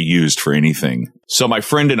can't be used for anything. So my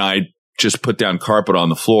friend and I just put down carpet on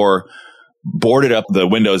the floor, boarded up the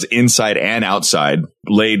windows inside and outside,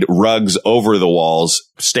 laid rugs over the walls,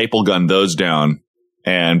 staple gunned those down,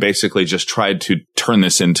 and basically just tried to turn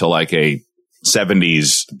this into like a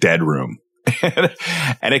 70s dead room.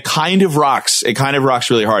 And it kind of rocks. It kind of rocks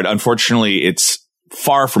really hard. Unfortunately, it's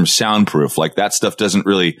far from soundproof. Like that stuff doesn't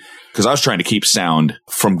really, because I was trying to keep sound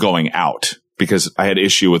from going out because I had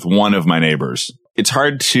issue with one of my neighbors. It's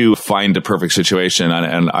hard to find a perfect situation.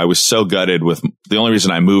 And I was so gutted with the only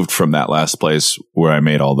reason I moved from that last place where I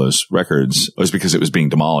made all those records was because it was being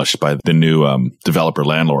demolished by the new developer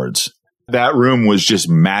landlords. That room was just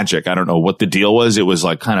magic. I don't know what the deal was. It was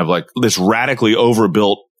like kind of like this radically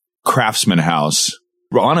overbuilt craftsman house.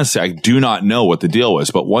 Honestly, I do not know what the deal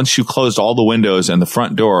was, but once you closed all the windows and the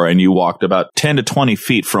front door and you walked about 10 to 20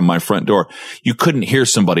 feet from my front door, you couldn't hear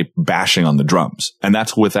somebody bashing on the drums. And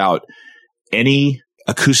that's without any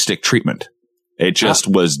acoustic treatment. It just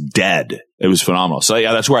was dead. It was phenomenal. So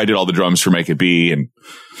yeah, that's where I did all the drums for Make It Be. And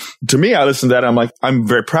to me, I listened to that. I'm like, I'm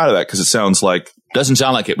very proud of that because it doesn't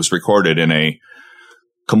sound like it was recorded in a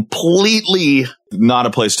completely not a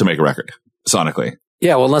place to make a record sonically.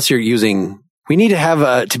 Yeah. Well, unless you're we need to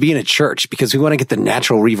have to be in a church because we want to get the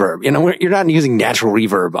natural reverb. You know, you're not using natural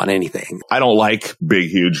reverb on anything. I don't like big,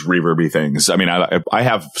 huge reverby things. I mean, I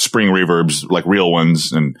have spring reverbs, like real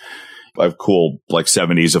ones, and I have cool like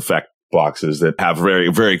 70s effect boxes that have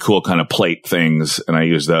very, very cool kind of plate things, and I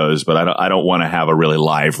use those, but I don't want to have a really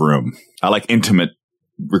live room. I like intimate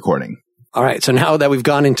recording. All right. So now that we've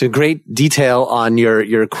gone into great detail on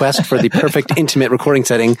your quest for the perfect intimate recording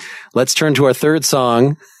setting, let's turn to our third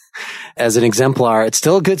song as an exemplar. It's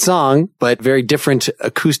still a good song, but very different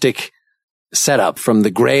acoustic setup from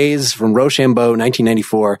the Grays from Rochambeau,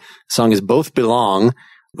 1994. The song is Both Belong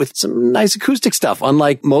with some nice acoustic stuff,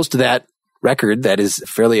 unlike most of that record that is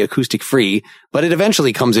fairly acoustic free, but it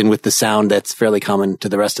eventually comes in with the sound that's fairly common to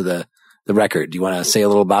the rest of the record. Do you want to say a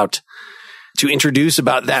little to introduce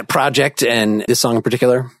about that project and this song in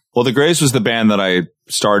particular? Well, the Grays was the band that I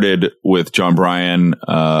started with John Bryan,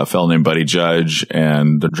 a fellow named Buddy Judge,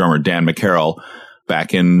 and the drummer Dan McCarroll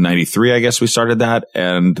back in 93, I guess we started that.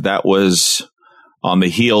 And that was on the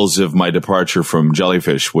heels of my departure from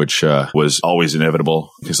Jellyfish, which was always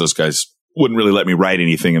inevitable because those guys wouldn't really let me write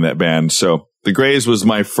anything in that band. So the Grays was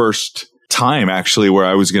my first time actually where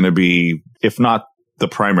I was going to be, if not the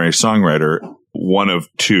primary songwriter, one of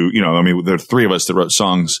two, I mean, there are three of us that wrote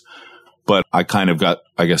songs, but I kind of got,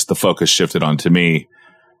 I guess, the focus shifted onto me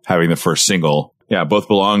having the first single. Yeah, Both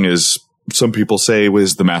Belong is, some people say,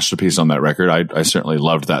 was the masterpiece on that record. I certainly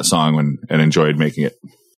loved that song and enjoyed making it.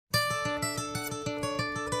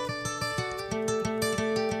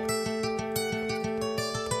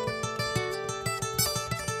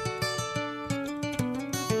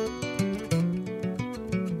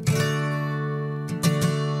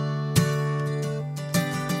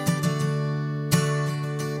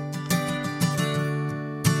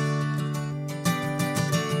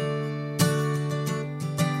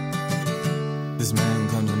 This man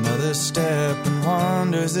comes another step and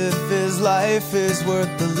wonders if his life is worth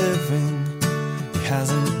the living. He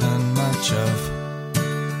hasn't done much of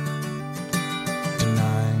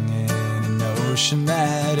denying any notion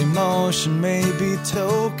that emotion may be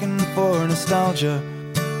token for nostalgia,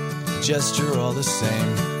 a gesture all the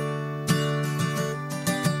same.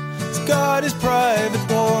 He's got his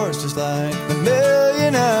private wars, just like the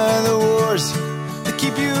million other wars that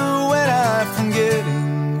keep you and I from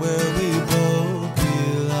getting where we both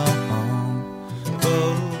belong,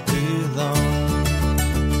 both belong.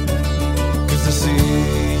 'Cause I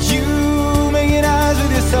see you making eyes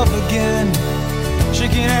with yourself again,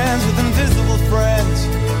 shaking hands with invisible friends,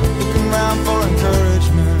 looking around for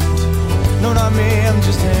encouragement. No, not me, I'm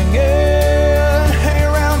just hanging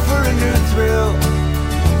around for a new thrill.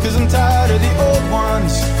 'Cause I'm tired of the old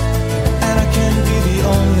ones, and I can't be the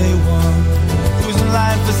only one who's in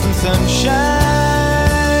line for some sunshine.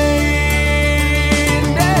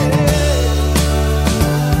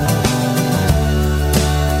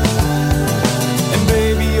 And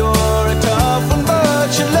baby, you're a tough one,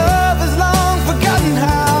 but your love has long forgotten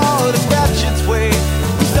how to scratch its way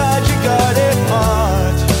inside your guarded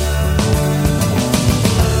heart.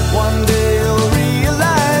 One day you'll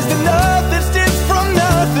realize that nothing stems from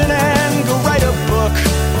nothing, and go write a book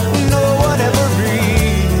no one ever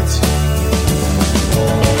reads.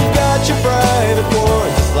 You've got your private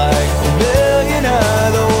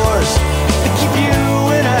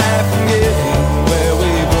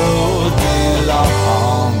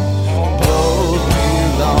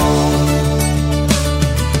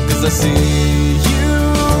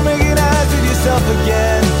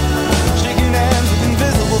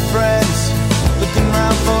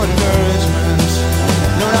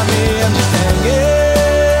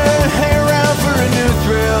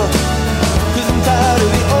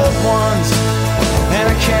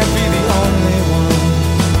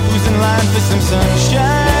some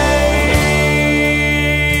sunshine.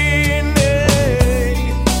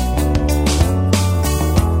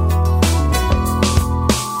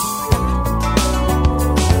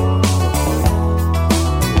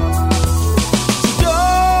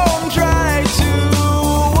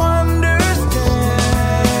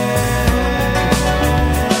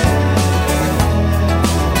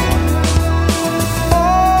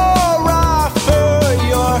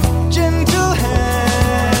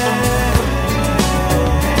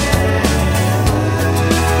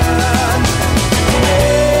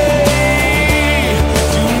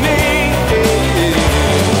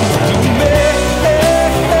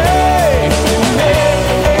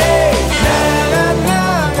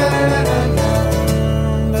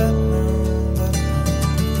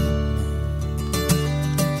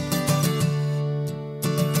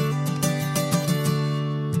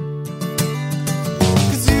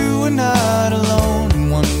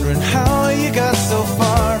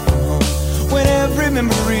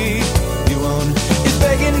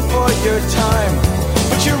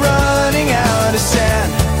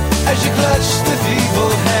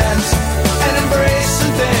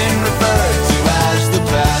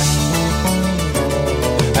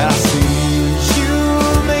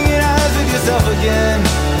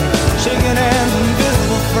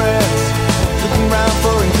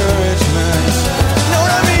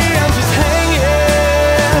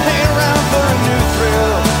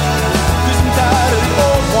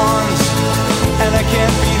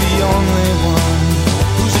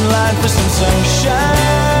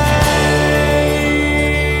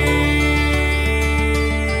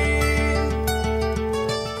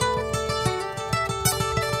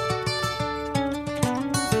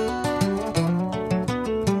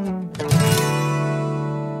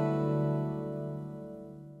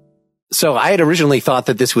 So I had originally thought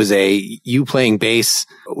that this was you playing bass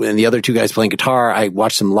and the other two guys playing guitar. I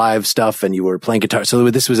watched some live stuff and you were playing guitar.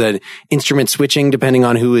 So this was an instrument switching depending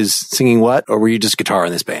on who is singing what, or were you just guitar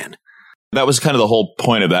in this band? That was kind of the whole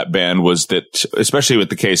point of that band, was that, especially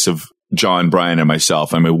with the case of John, Brian, and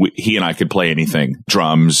myself, I mean, he and I could play anything,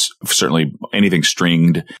 drums, certainly anything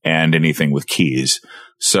stringed and anything with keys.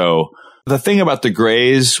 So the thing about the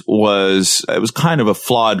Greys was it was kind of a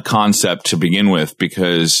flawed concept to begin with,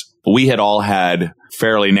 because we had all had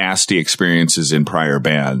fairly nasty experiences in prior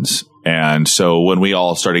bands. And so when we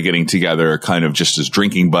all started getting together kind of just as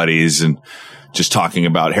drinking buddies and just talking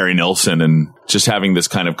about Harry Nilsson and just having this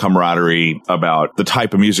kind of camaraderie about the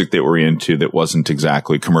type of music that we're into that wasn't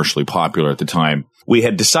exactly commercially popular at the time, we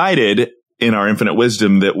had decided in our infinite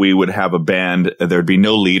wisdom that we would have a band. There'd be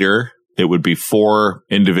no leader. It would be 4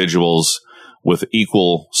 individuals with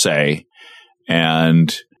equal say. And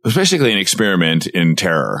it was basically an experiment in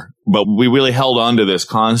terror. But we really held on to this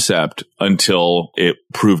concept until it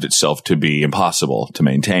proved itself to be impossible to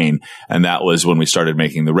maintain. And that was when we started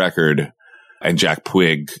making the record. And Jack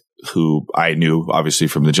Puig, who I knew obviously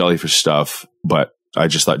from the Jellyfish stuff, but I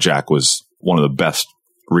just thought Jack was one of the best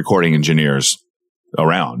recording engineers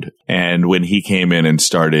around. And when he came in and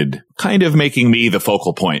started kind of making me the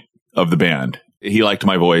focal point of the band, he liked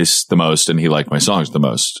my voice the most and he liked my songs the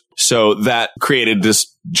most. So that created this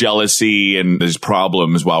jealousy and these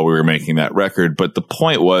problems while we were making that record. But the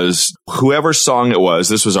point was, whoever song it was,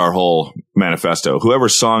 this was our whole manifesto, whoever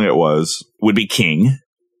song it was would be king.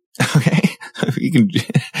 Okay. You can,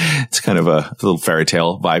 it's kind of a little fairy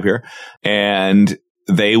tale vibe here. And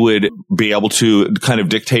they would be able to kind of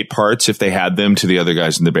dictate parts if they had them to the other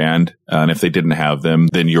guys in the band. And if they didn't have them,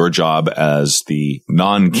 then your job as the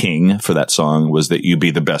non-king for that song was that you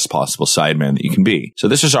be the best possible sideman that you can be. So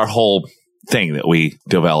this is our whole thing that we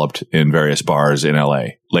developed in various bars in LA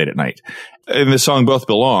late at night. In the song Both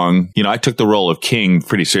Belong, you know, I took the role of king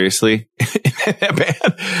pretty seriously in that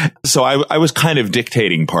band. So I was kind of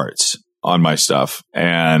dictating parts on my stuff.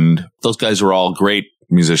 And those guys were all great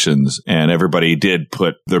musicians, and everybody did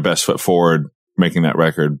put their best foot forward making that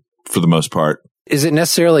record for the most part. Is it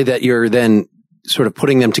necessarily that you're then sort of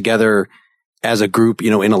putting them together as a group,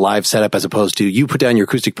 you know, in a live setup, as opposed to you put down your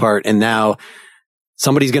acoustic part and now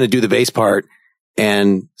somebody's going to do the bass part?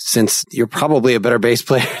 And since you're probably a better bass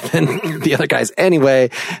player than the other guys anyway,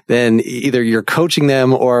 then either you're coaching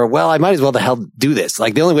them or, well, I might as well the hell do this.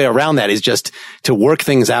 Like, the only way around that is just to work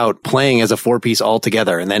things out playing as a 4-piece all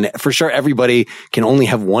together. And then for sure, everybody can only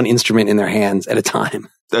have one instrument in their hands at a time.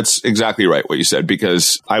 That's exactly right what you said,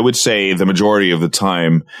 because I would say the majority of the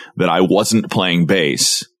time that I wasn't playing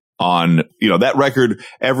bass on, you know, that record,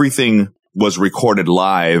 everything was recorded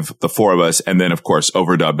live, the 4 of us, and then, of course,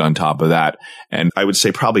 overdubbed on top of that. And I would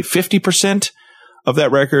say probably 50% of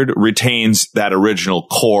that record retains that original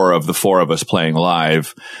core of the 4 of us playing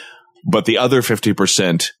live. but the other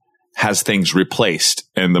 50% has things replaced.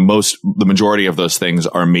 And the majority of those things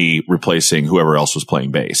are me replacing whoever else was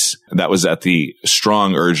playing bass. That was at the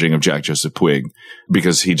strong urging of Jack Joseph Puig,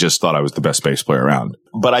 because he just thought I was the best bass player around.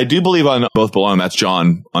 But I do believe on Both Belong, that's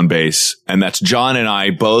John on bass. And that's John and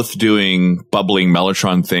I both doing bubbling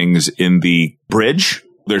Mellotron things in the bridge.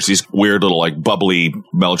 There's these weird little like bubbly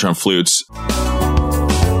Mellotron flutes.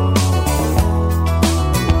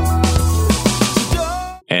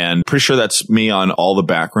 And pretty sure that's me on all the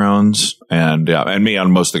backgrounds and me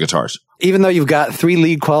on most of the guitars. Even though you've got 3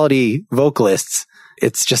 lead quality vocalists,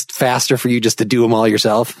 it's just faster for you just to do them all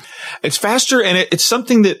yourself. It's faster, and it's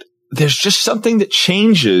something that there's just something that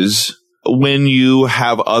changes when you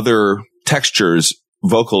have other textures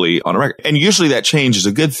vocally on a record. And usually that change is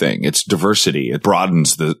a good thing. It's diversity. It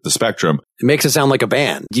broadens the spectrum. It makes it sound like a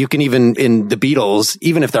band. You can even, in the Beatles,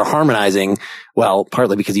 even if they're harmonizing, well,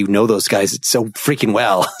 partly because you know those guys so freaking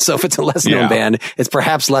well. So if it's a less known band, it's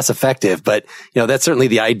perhaps less effective. But, that's certainly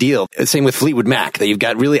the ideal. Same with Fleetwood Mac, that you've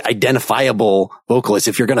got really identifiable vocalists.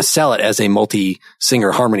 If you're going to sell it as a multi-singer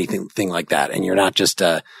harmony thing like that, and you're not just,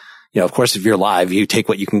 of course, if you're live, you take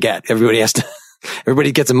what you can get.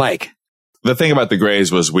 Everybody gets a mic. The thing about the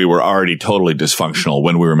Grays was we were already totally dysfunctional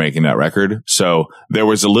when we were making that record. So there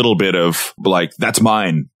was a little bit of like, that's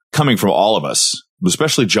mine coming from all of us,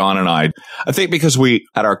 especially John and I. I think because we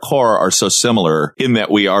at our core are so similar in that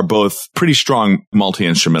we are both pretty strong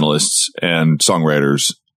multi-instrumentalists and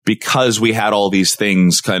songwriters, because we had all these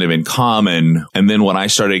things kind of in common. And then when I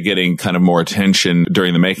started getting kind of more attention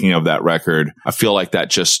during the making of that record, I feel like that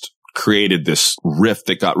just created this rift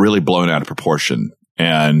that got really blown out of proportion.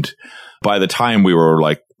 And by the time we were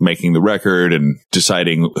like making the record and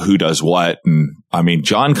deciding who does what, and I mean,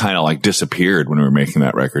 John kind of like disappeared when we were making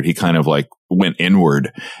that record. He kind of like went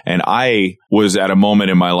inward. And I was at a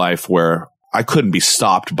moment in my life where I couldn't be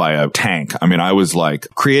stopped by a tank. I mean, I was like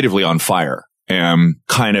creatively on fire and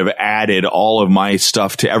kind of added all of my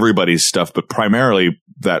stuff to everybody's stuff. But primarily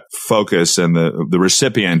that focus and the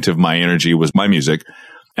recipient of my energy was my music.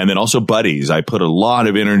 And then also Buddy's. I put a lot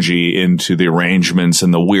of energy into the arrangements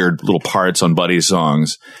and the weird little parts on Buddy's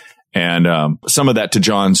songs. And some of that to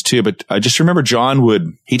John's too. But I just remember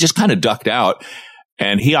he just kind of ducked out,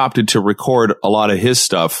 and he opted to record a lot of his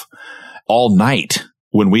stuff all night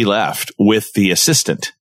when we left with the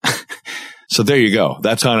assistant. So there you go.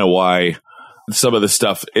 That's kind of why some of the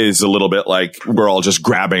stuff is a little bit like we're all just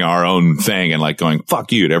grabbing our own thing and like going,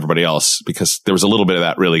 fuck you to everybody else, because there was a little bit of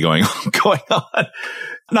that really going on.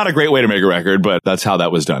 Not a great way to make a record, but that's how that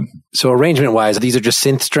was done. So arrangement wise, these are just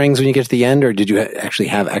synth strings when you get to the end, or did you actually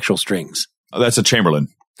have actual strings? Oh, that's a Chamberlin.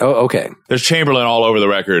 Oh, okay. There's Chamberlin all over the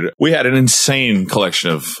record. We had an insane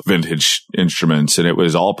collection of vintage instruments, and it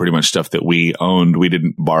was all pretty much stuff that we owned. We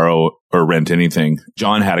didn't borrow or rent anything.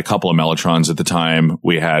 John had a couple of Mellotrons at the time.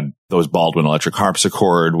 We had those Baldwin electric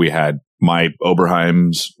harpsichord. We had my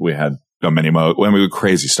Oberheims. We had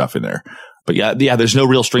crazy stuff in there. But yeah, there's no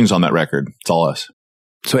real strings on that record. It's all us.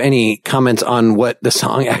 So any comments on what the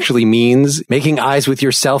song actually means? Making eyes with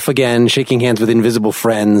yourself again, shaking hands with invisible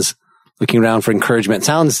friends, looking around for encouragement.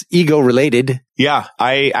 Sounds ego related. Yeah,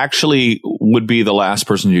 I actually would be the last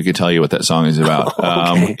person who could tell you what that song is about.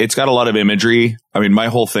 Okay. It's got a lot of imagery. I mean, my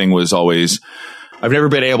whole thing was always, I've never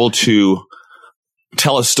been able to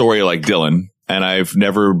tell a story like Dylan, and I've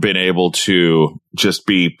never been able to just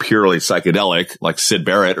be purely psychedelic like Syd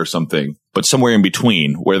Barrett or something, but somewhere in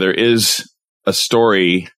between where there is a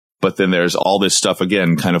story, but then there's all this stuff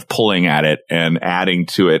again, kind of pulling at it and adding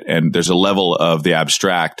to it. And there's a level of the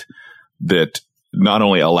abstract that not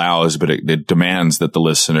only allows, but it demands that the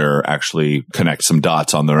listener actually connect some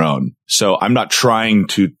dots on their own. So I'm not trying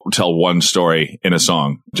to tell one story in a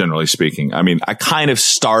song, generally speaking. I mean, I kind of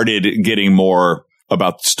started getting more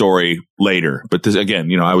about the story later, but this,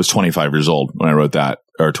 again, I was 25 years old when I wrote that,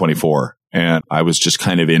 or 24. And I was just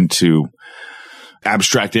kind of into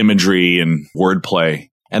abstract imagery and wordplay.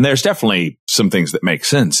 And there's definitely some things that make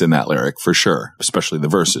sense in that lyric for sure, especially the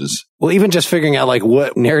verses. Well, even just figuring out like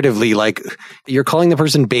what narratively, like you're calling the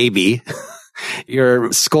person baby,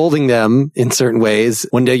 you're scolding them in certain ways.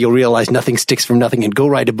 One day you'll realize nothing sticks from nothing and go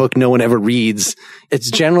write a book no one ever reads.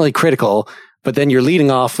 It's generally critical, but then you're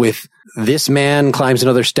leading off with this man climbs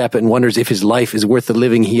another step and wonders if his life is worth the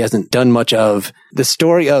living he hasn't done much of. The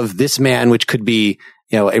story of this man, which could be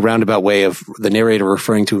a roundabout way of the narrator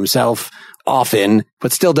referring to himself often,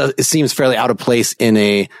 but still it seems fairly out of place in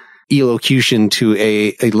a elocution to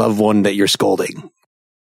a loved one that you're scolding.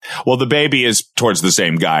 Well, the baby is towards the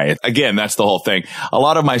same guy. Again, that's the whole thing. A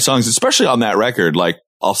lot of my songs, especially on that record, like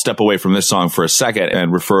I'll step away from this song for a second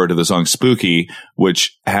and refer to the song Spooky,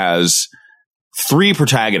 which has three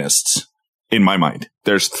protagonists in my mind.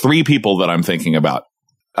 There's three people that I'm thinking about.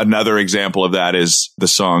 Another example of that is the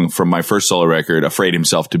song from my first solo record, Afraid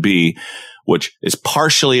Himself to Be, which is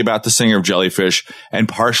partially about the singer of Jellyfish and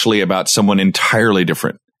partially about someone entirely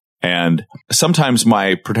different. And sometimes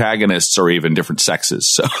my protagonists are even different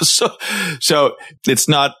sexes. So it's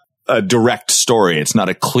not a direct story. It's not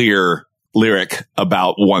a clear lyric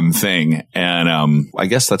about one thing. And I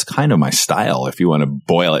guess that's kind of my style, if you want to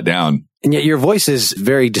boil it down. And yet your voice is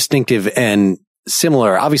very distinctive and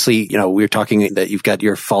similar. Obviously, we were talking that you've got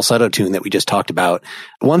your falsetto tune that we just talked about.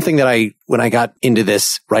 One thing that when I got into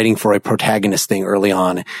this writing for a protagonist thing early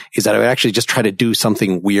on is that I would actually just try to do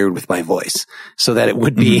something weird with my voice so that it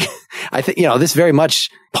would be, I think, this very much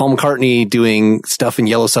Paul McCartney doing stuff in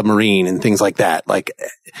Yellow Submarine and things like that. Like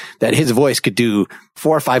that his voice could do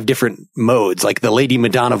 4 or 5 different modes, like the Lady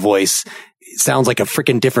Madonna voice. It sounds like a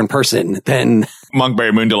freaking different person than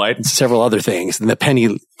Monkberry Moon Delight. Several other things. And the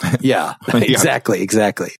Penny. Yeah, exactly.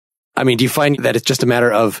 I mean, do you find that it's just a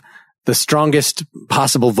matter of the strongest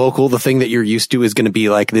possible vocal, the thing that you're used to is going to be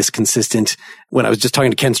like this consistent? When I was just talking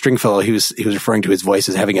to Ken Stringfellow, he was referring to his voice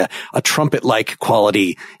as having a trumpet-like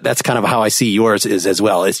quality. That's kind of how I see yours is as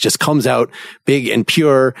well. It just comes out big and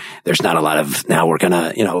pure. There's not a lot of, now we're going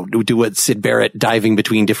to, do what Syd Barrett diving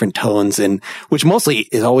between different tones, and which mostly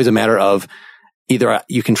is always a matter of either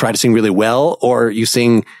you can try to sing really well or you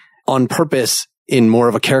sing on purpose in more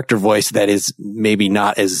of a character voice that is maybe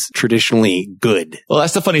not as traditionally good. Well,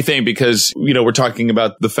 that's the funny thing because, we're talking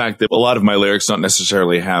about the fact that a lot of my lyrics don't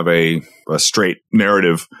necessarily have a straight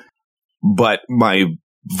narrative, but my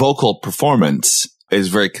vocal performance is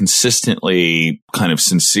very consistently kind of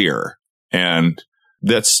sincere. And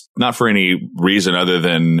that's not for any reason other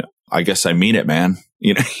than, I guess I mean it, man.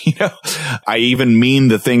 I even mean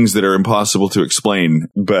the things that are impossible to explain,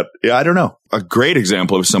 but I don't know. A great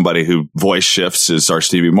example of somebody who voice shifts is our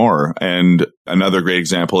Stevie Moore. And another great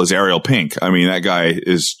example is Ariel Pink. I mean, that guy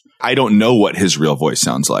I don't know what his real voice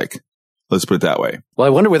sounds like. Let's put it that way. Well, I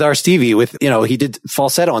wonder with our Stevie, he did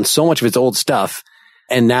falsetto on so much of his old stuff.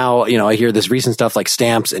 And now, I hear this recent stuff like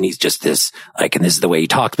Stamps and he's just this, and this is the way he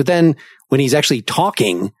talks. But then when he's actually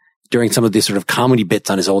talking, during some of these sort of comedy bits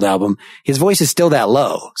on his old album, his voice is still that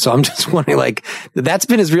low. So I'm just wondering, that's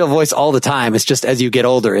been his real voice all the time. It's just as you get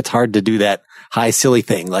older, it's hard to do that high, silly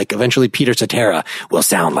thing. Like eventually Peter Cetera will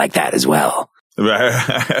sound like that as well.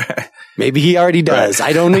 Maybe he already does.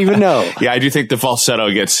 Right. I don't even know. Yeah, I do think the falsetto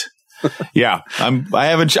gets... Yeah, I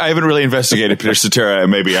haven't really investigated Peter Cetera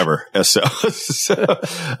maybe ever.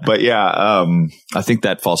 But yeah, I think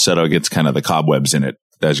that falsetto gets kind of the cobwebs in it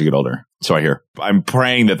as you get older. So I hear. I'm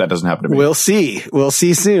praying that doesn't happen to me. We'll see. We'll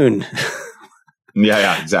see soon.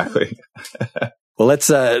 Yeah, exactly. Well,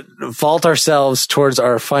 let's vault ourselves towards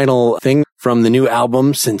our final thing from the new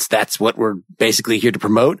album, since that's what we're basically here to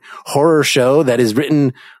promote. Horror Show that is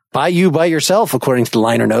written by yourself, according to the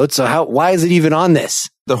liner notes. So why is it even on this?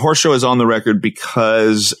 The Horror Show is on the record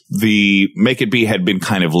because the Make It Be had been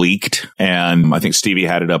kind of leaked, and I think Stevie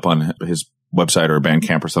had it up on his website or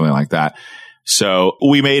Bandcamp or something like that. So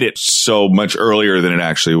we made it so much earlier than it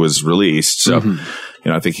actually was released. So,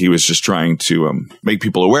 I think he was just trying to make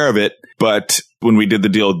people aware of it. But when we did the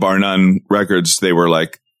deal with Bar None Records, they were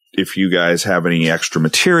like, if you guys have any extra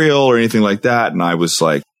material or anything like that. And I was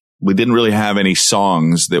like, we didn't really have any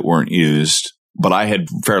songs that weren't used, but I had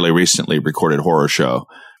fairly recently recorded Horror Show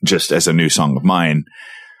just as a new song of mine.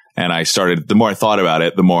 And the more I thought about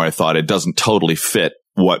it, the more I thought it doesn't totally fit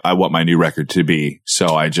what I want my new record to be.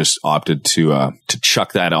 So I just opted to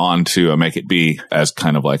chuck that on to Make It Be as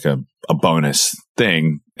kind of like a bonus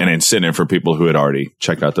thing, an incentive for people who had already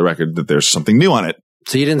checked out the record that there's something new on it.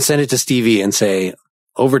 So you didn't send it to Stevie and say,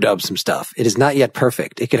 overdub some stuff. It is not yet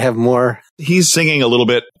perfect. It could have more. He's singing a little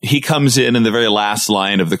bit. He comes in the very last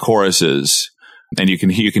line of the choruses, and you can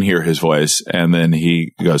hear his voice. And then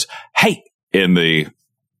he goes, "Hey," in the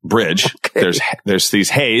bridge. Okay. There's these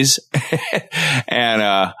hays,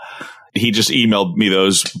 and he just emailed me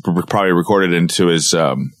those, probably recorded into his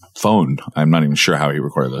phone. I'm not even sure how he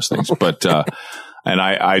recorded those things, but and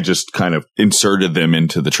I just kind of inserted them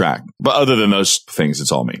into the track. But other than those things,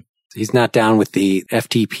 it's all me. He's not down with the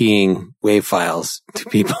FTPing WAV files to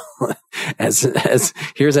people as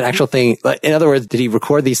here's an actual thing. In other words, did he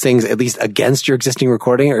record these things at least against your existing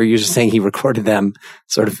recording, or are you just saying he recorded them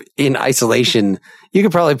sort of in isolation? You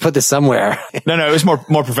could probably put this somewhere. No, it was more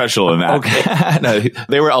professional than that. Okay. No,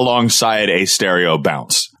 they were alongside a stereo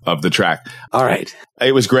bounce. of the track. All right.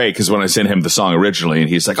 It was great because when I sent him the song originally and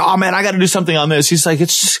he's like, oh man, I got to do something on this. He's like,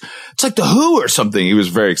 it's like The Who or something. He was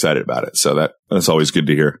very excited about it. So that's always good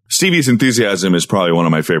to hear. Stevie's enthusiasm is probably one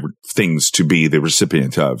of my favorite things to be the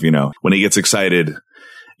recipient of. When he gets excited,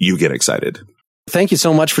 you get excited. Thank you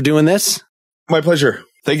so much for doing this. My pleasure.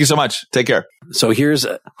 Thank you so much. Take care. So here's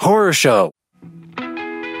a Horror Show.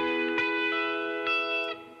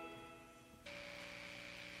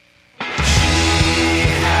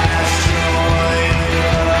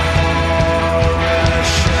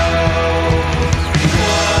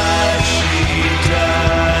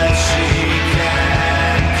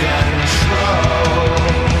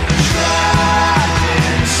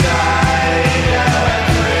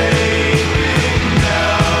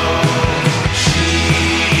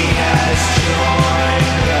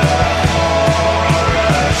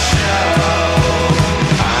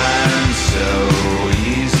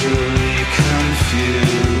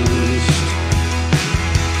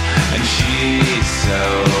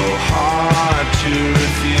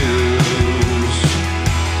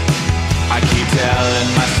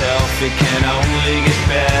 It can only get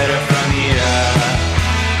better from here.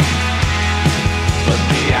 But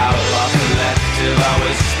the outlaw collective are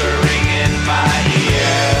whispering in my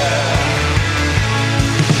ear.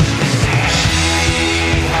 She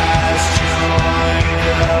has joined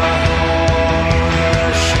the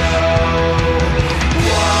horror show.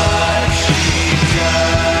 What she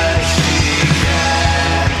does, she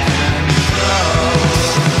can't control.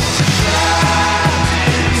 Trapped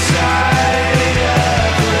inside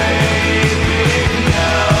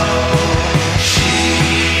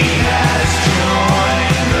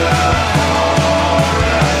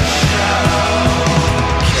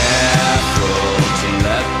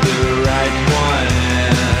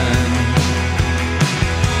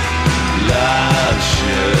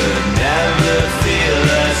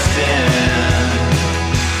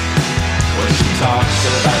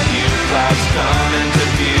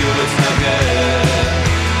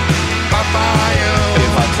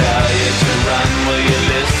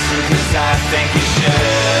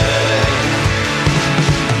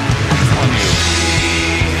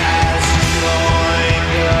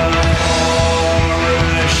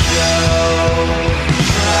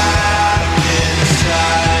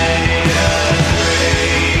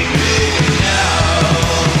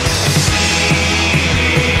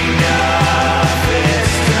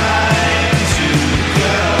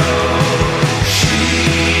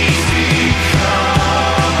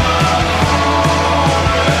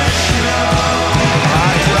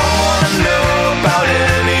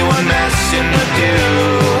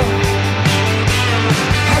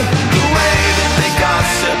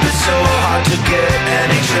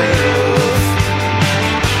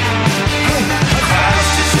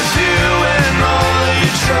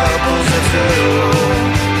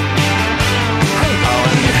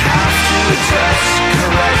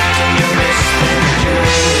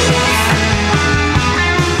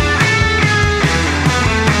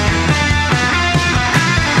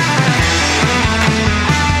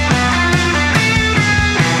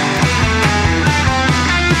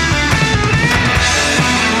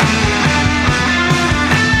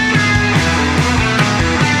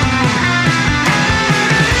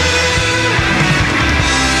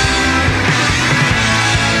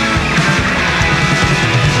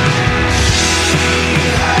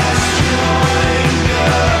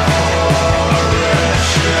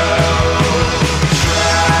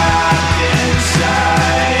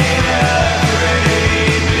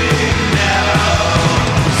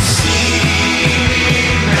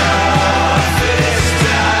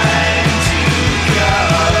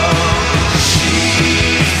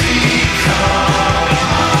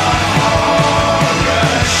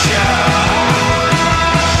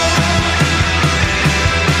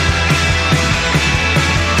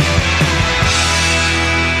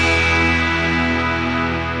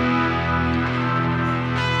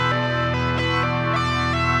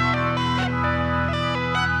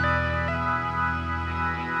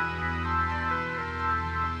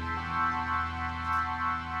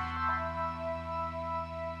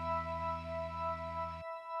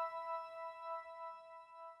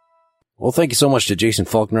Well, thank you so much to Jason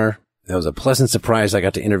Faulkner. That was a pleasant surprise I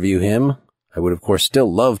got to interview him. I would, of course,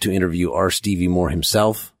 still love to interview R. Stevie Moore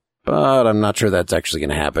himself, but I'm not sure that's actually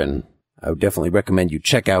going to happen. I would definitely recommend you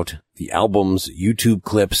check out the albums, YouTube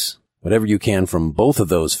clips, whatever you can from both of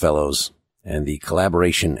those fellows, and the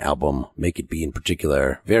collaboration album, Make It Be in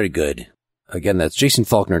particular, very good. Again, that's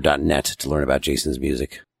jasonfaulkner.net to learn about Jason's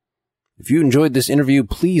music. If you enjoyed this interview,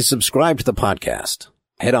 please subscribe to the podcast.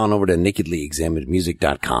 Head on over to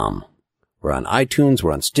nakedlyexaminedmusic.com. We're on iTunes,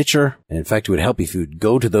 we're on Stitcher, and in fact, it would help if you'd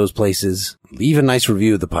go to those places, leave a nice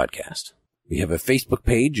review of the podcast. We have a Facebook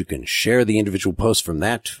page. You can share the individual posts from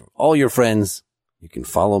that for all your friends. You can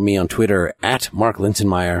follow me on Twitter at Mark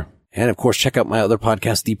Linsenmeyer. And of course, check out my other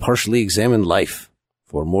podcast, The Partially Examined Life,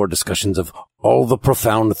 for more discussions of all the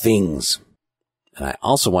profound things. And I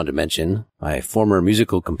also want to mention my former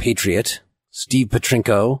musical compatriot, Steve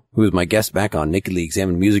Petrinko, who is my guest back on Nakedly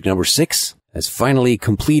Examined Music number 6, has finally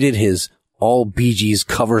completed his all Bee Gees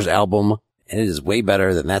covers album, and it is way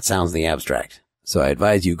better than That Sounds in the Abstract. So I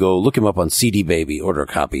advise you go look him up on CD Baby, order a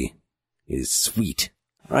copy. It is sweet.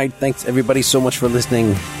 All right, thanks everybody so much for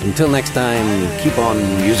listening. Until next time, keep on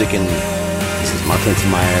musicking. This is Mark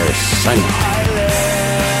Linsenmeyer signing off.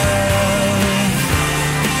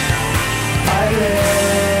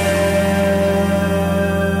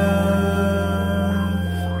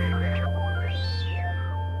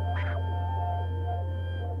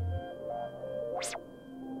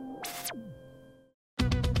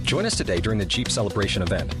 Join us today during the Jeep Celebration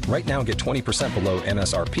event. Right now, get 20% below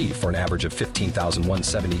MSRP for an average of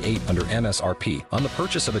 $15,178 under MSRP on the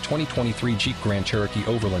purchase of a 2023 Jeep Grand Cherokee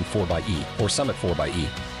Overland 4xE or Summit 4xE.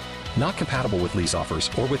 Not compatible with lease offers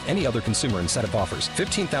or with any other consumer incentive offers.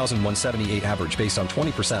 $15,178 average based on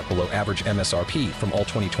 20% below average MSRP from all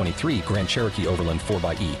 2023 Grand Cherokee Overland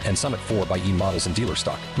 4xE and Summit 4xE models in dealer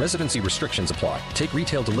stock. Residency restrictions apply. Take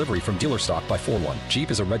retail delivery from dealer stock by 4/1.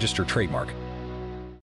 Jeep is a registered trademark.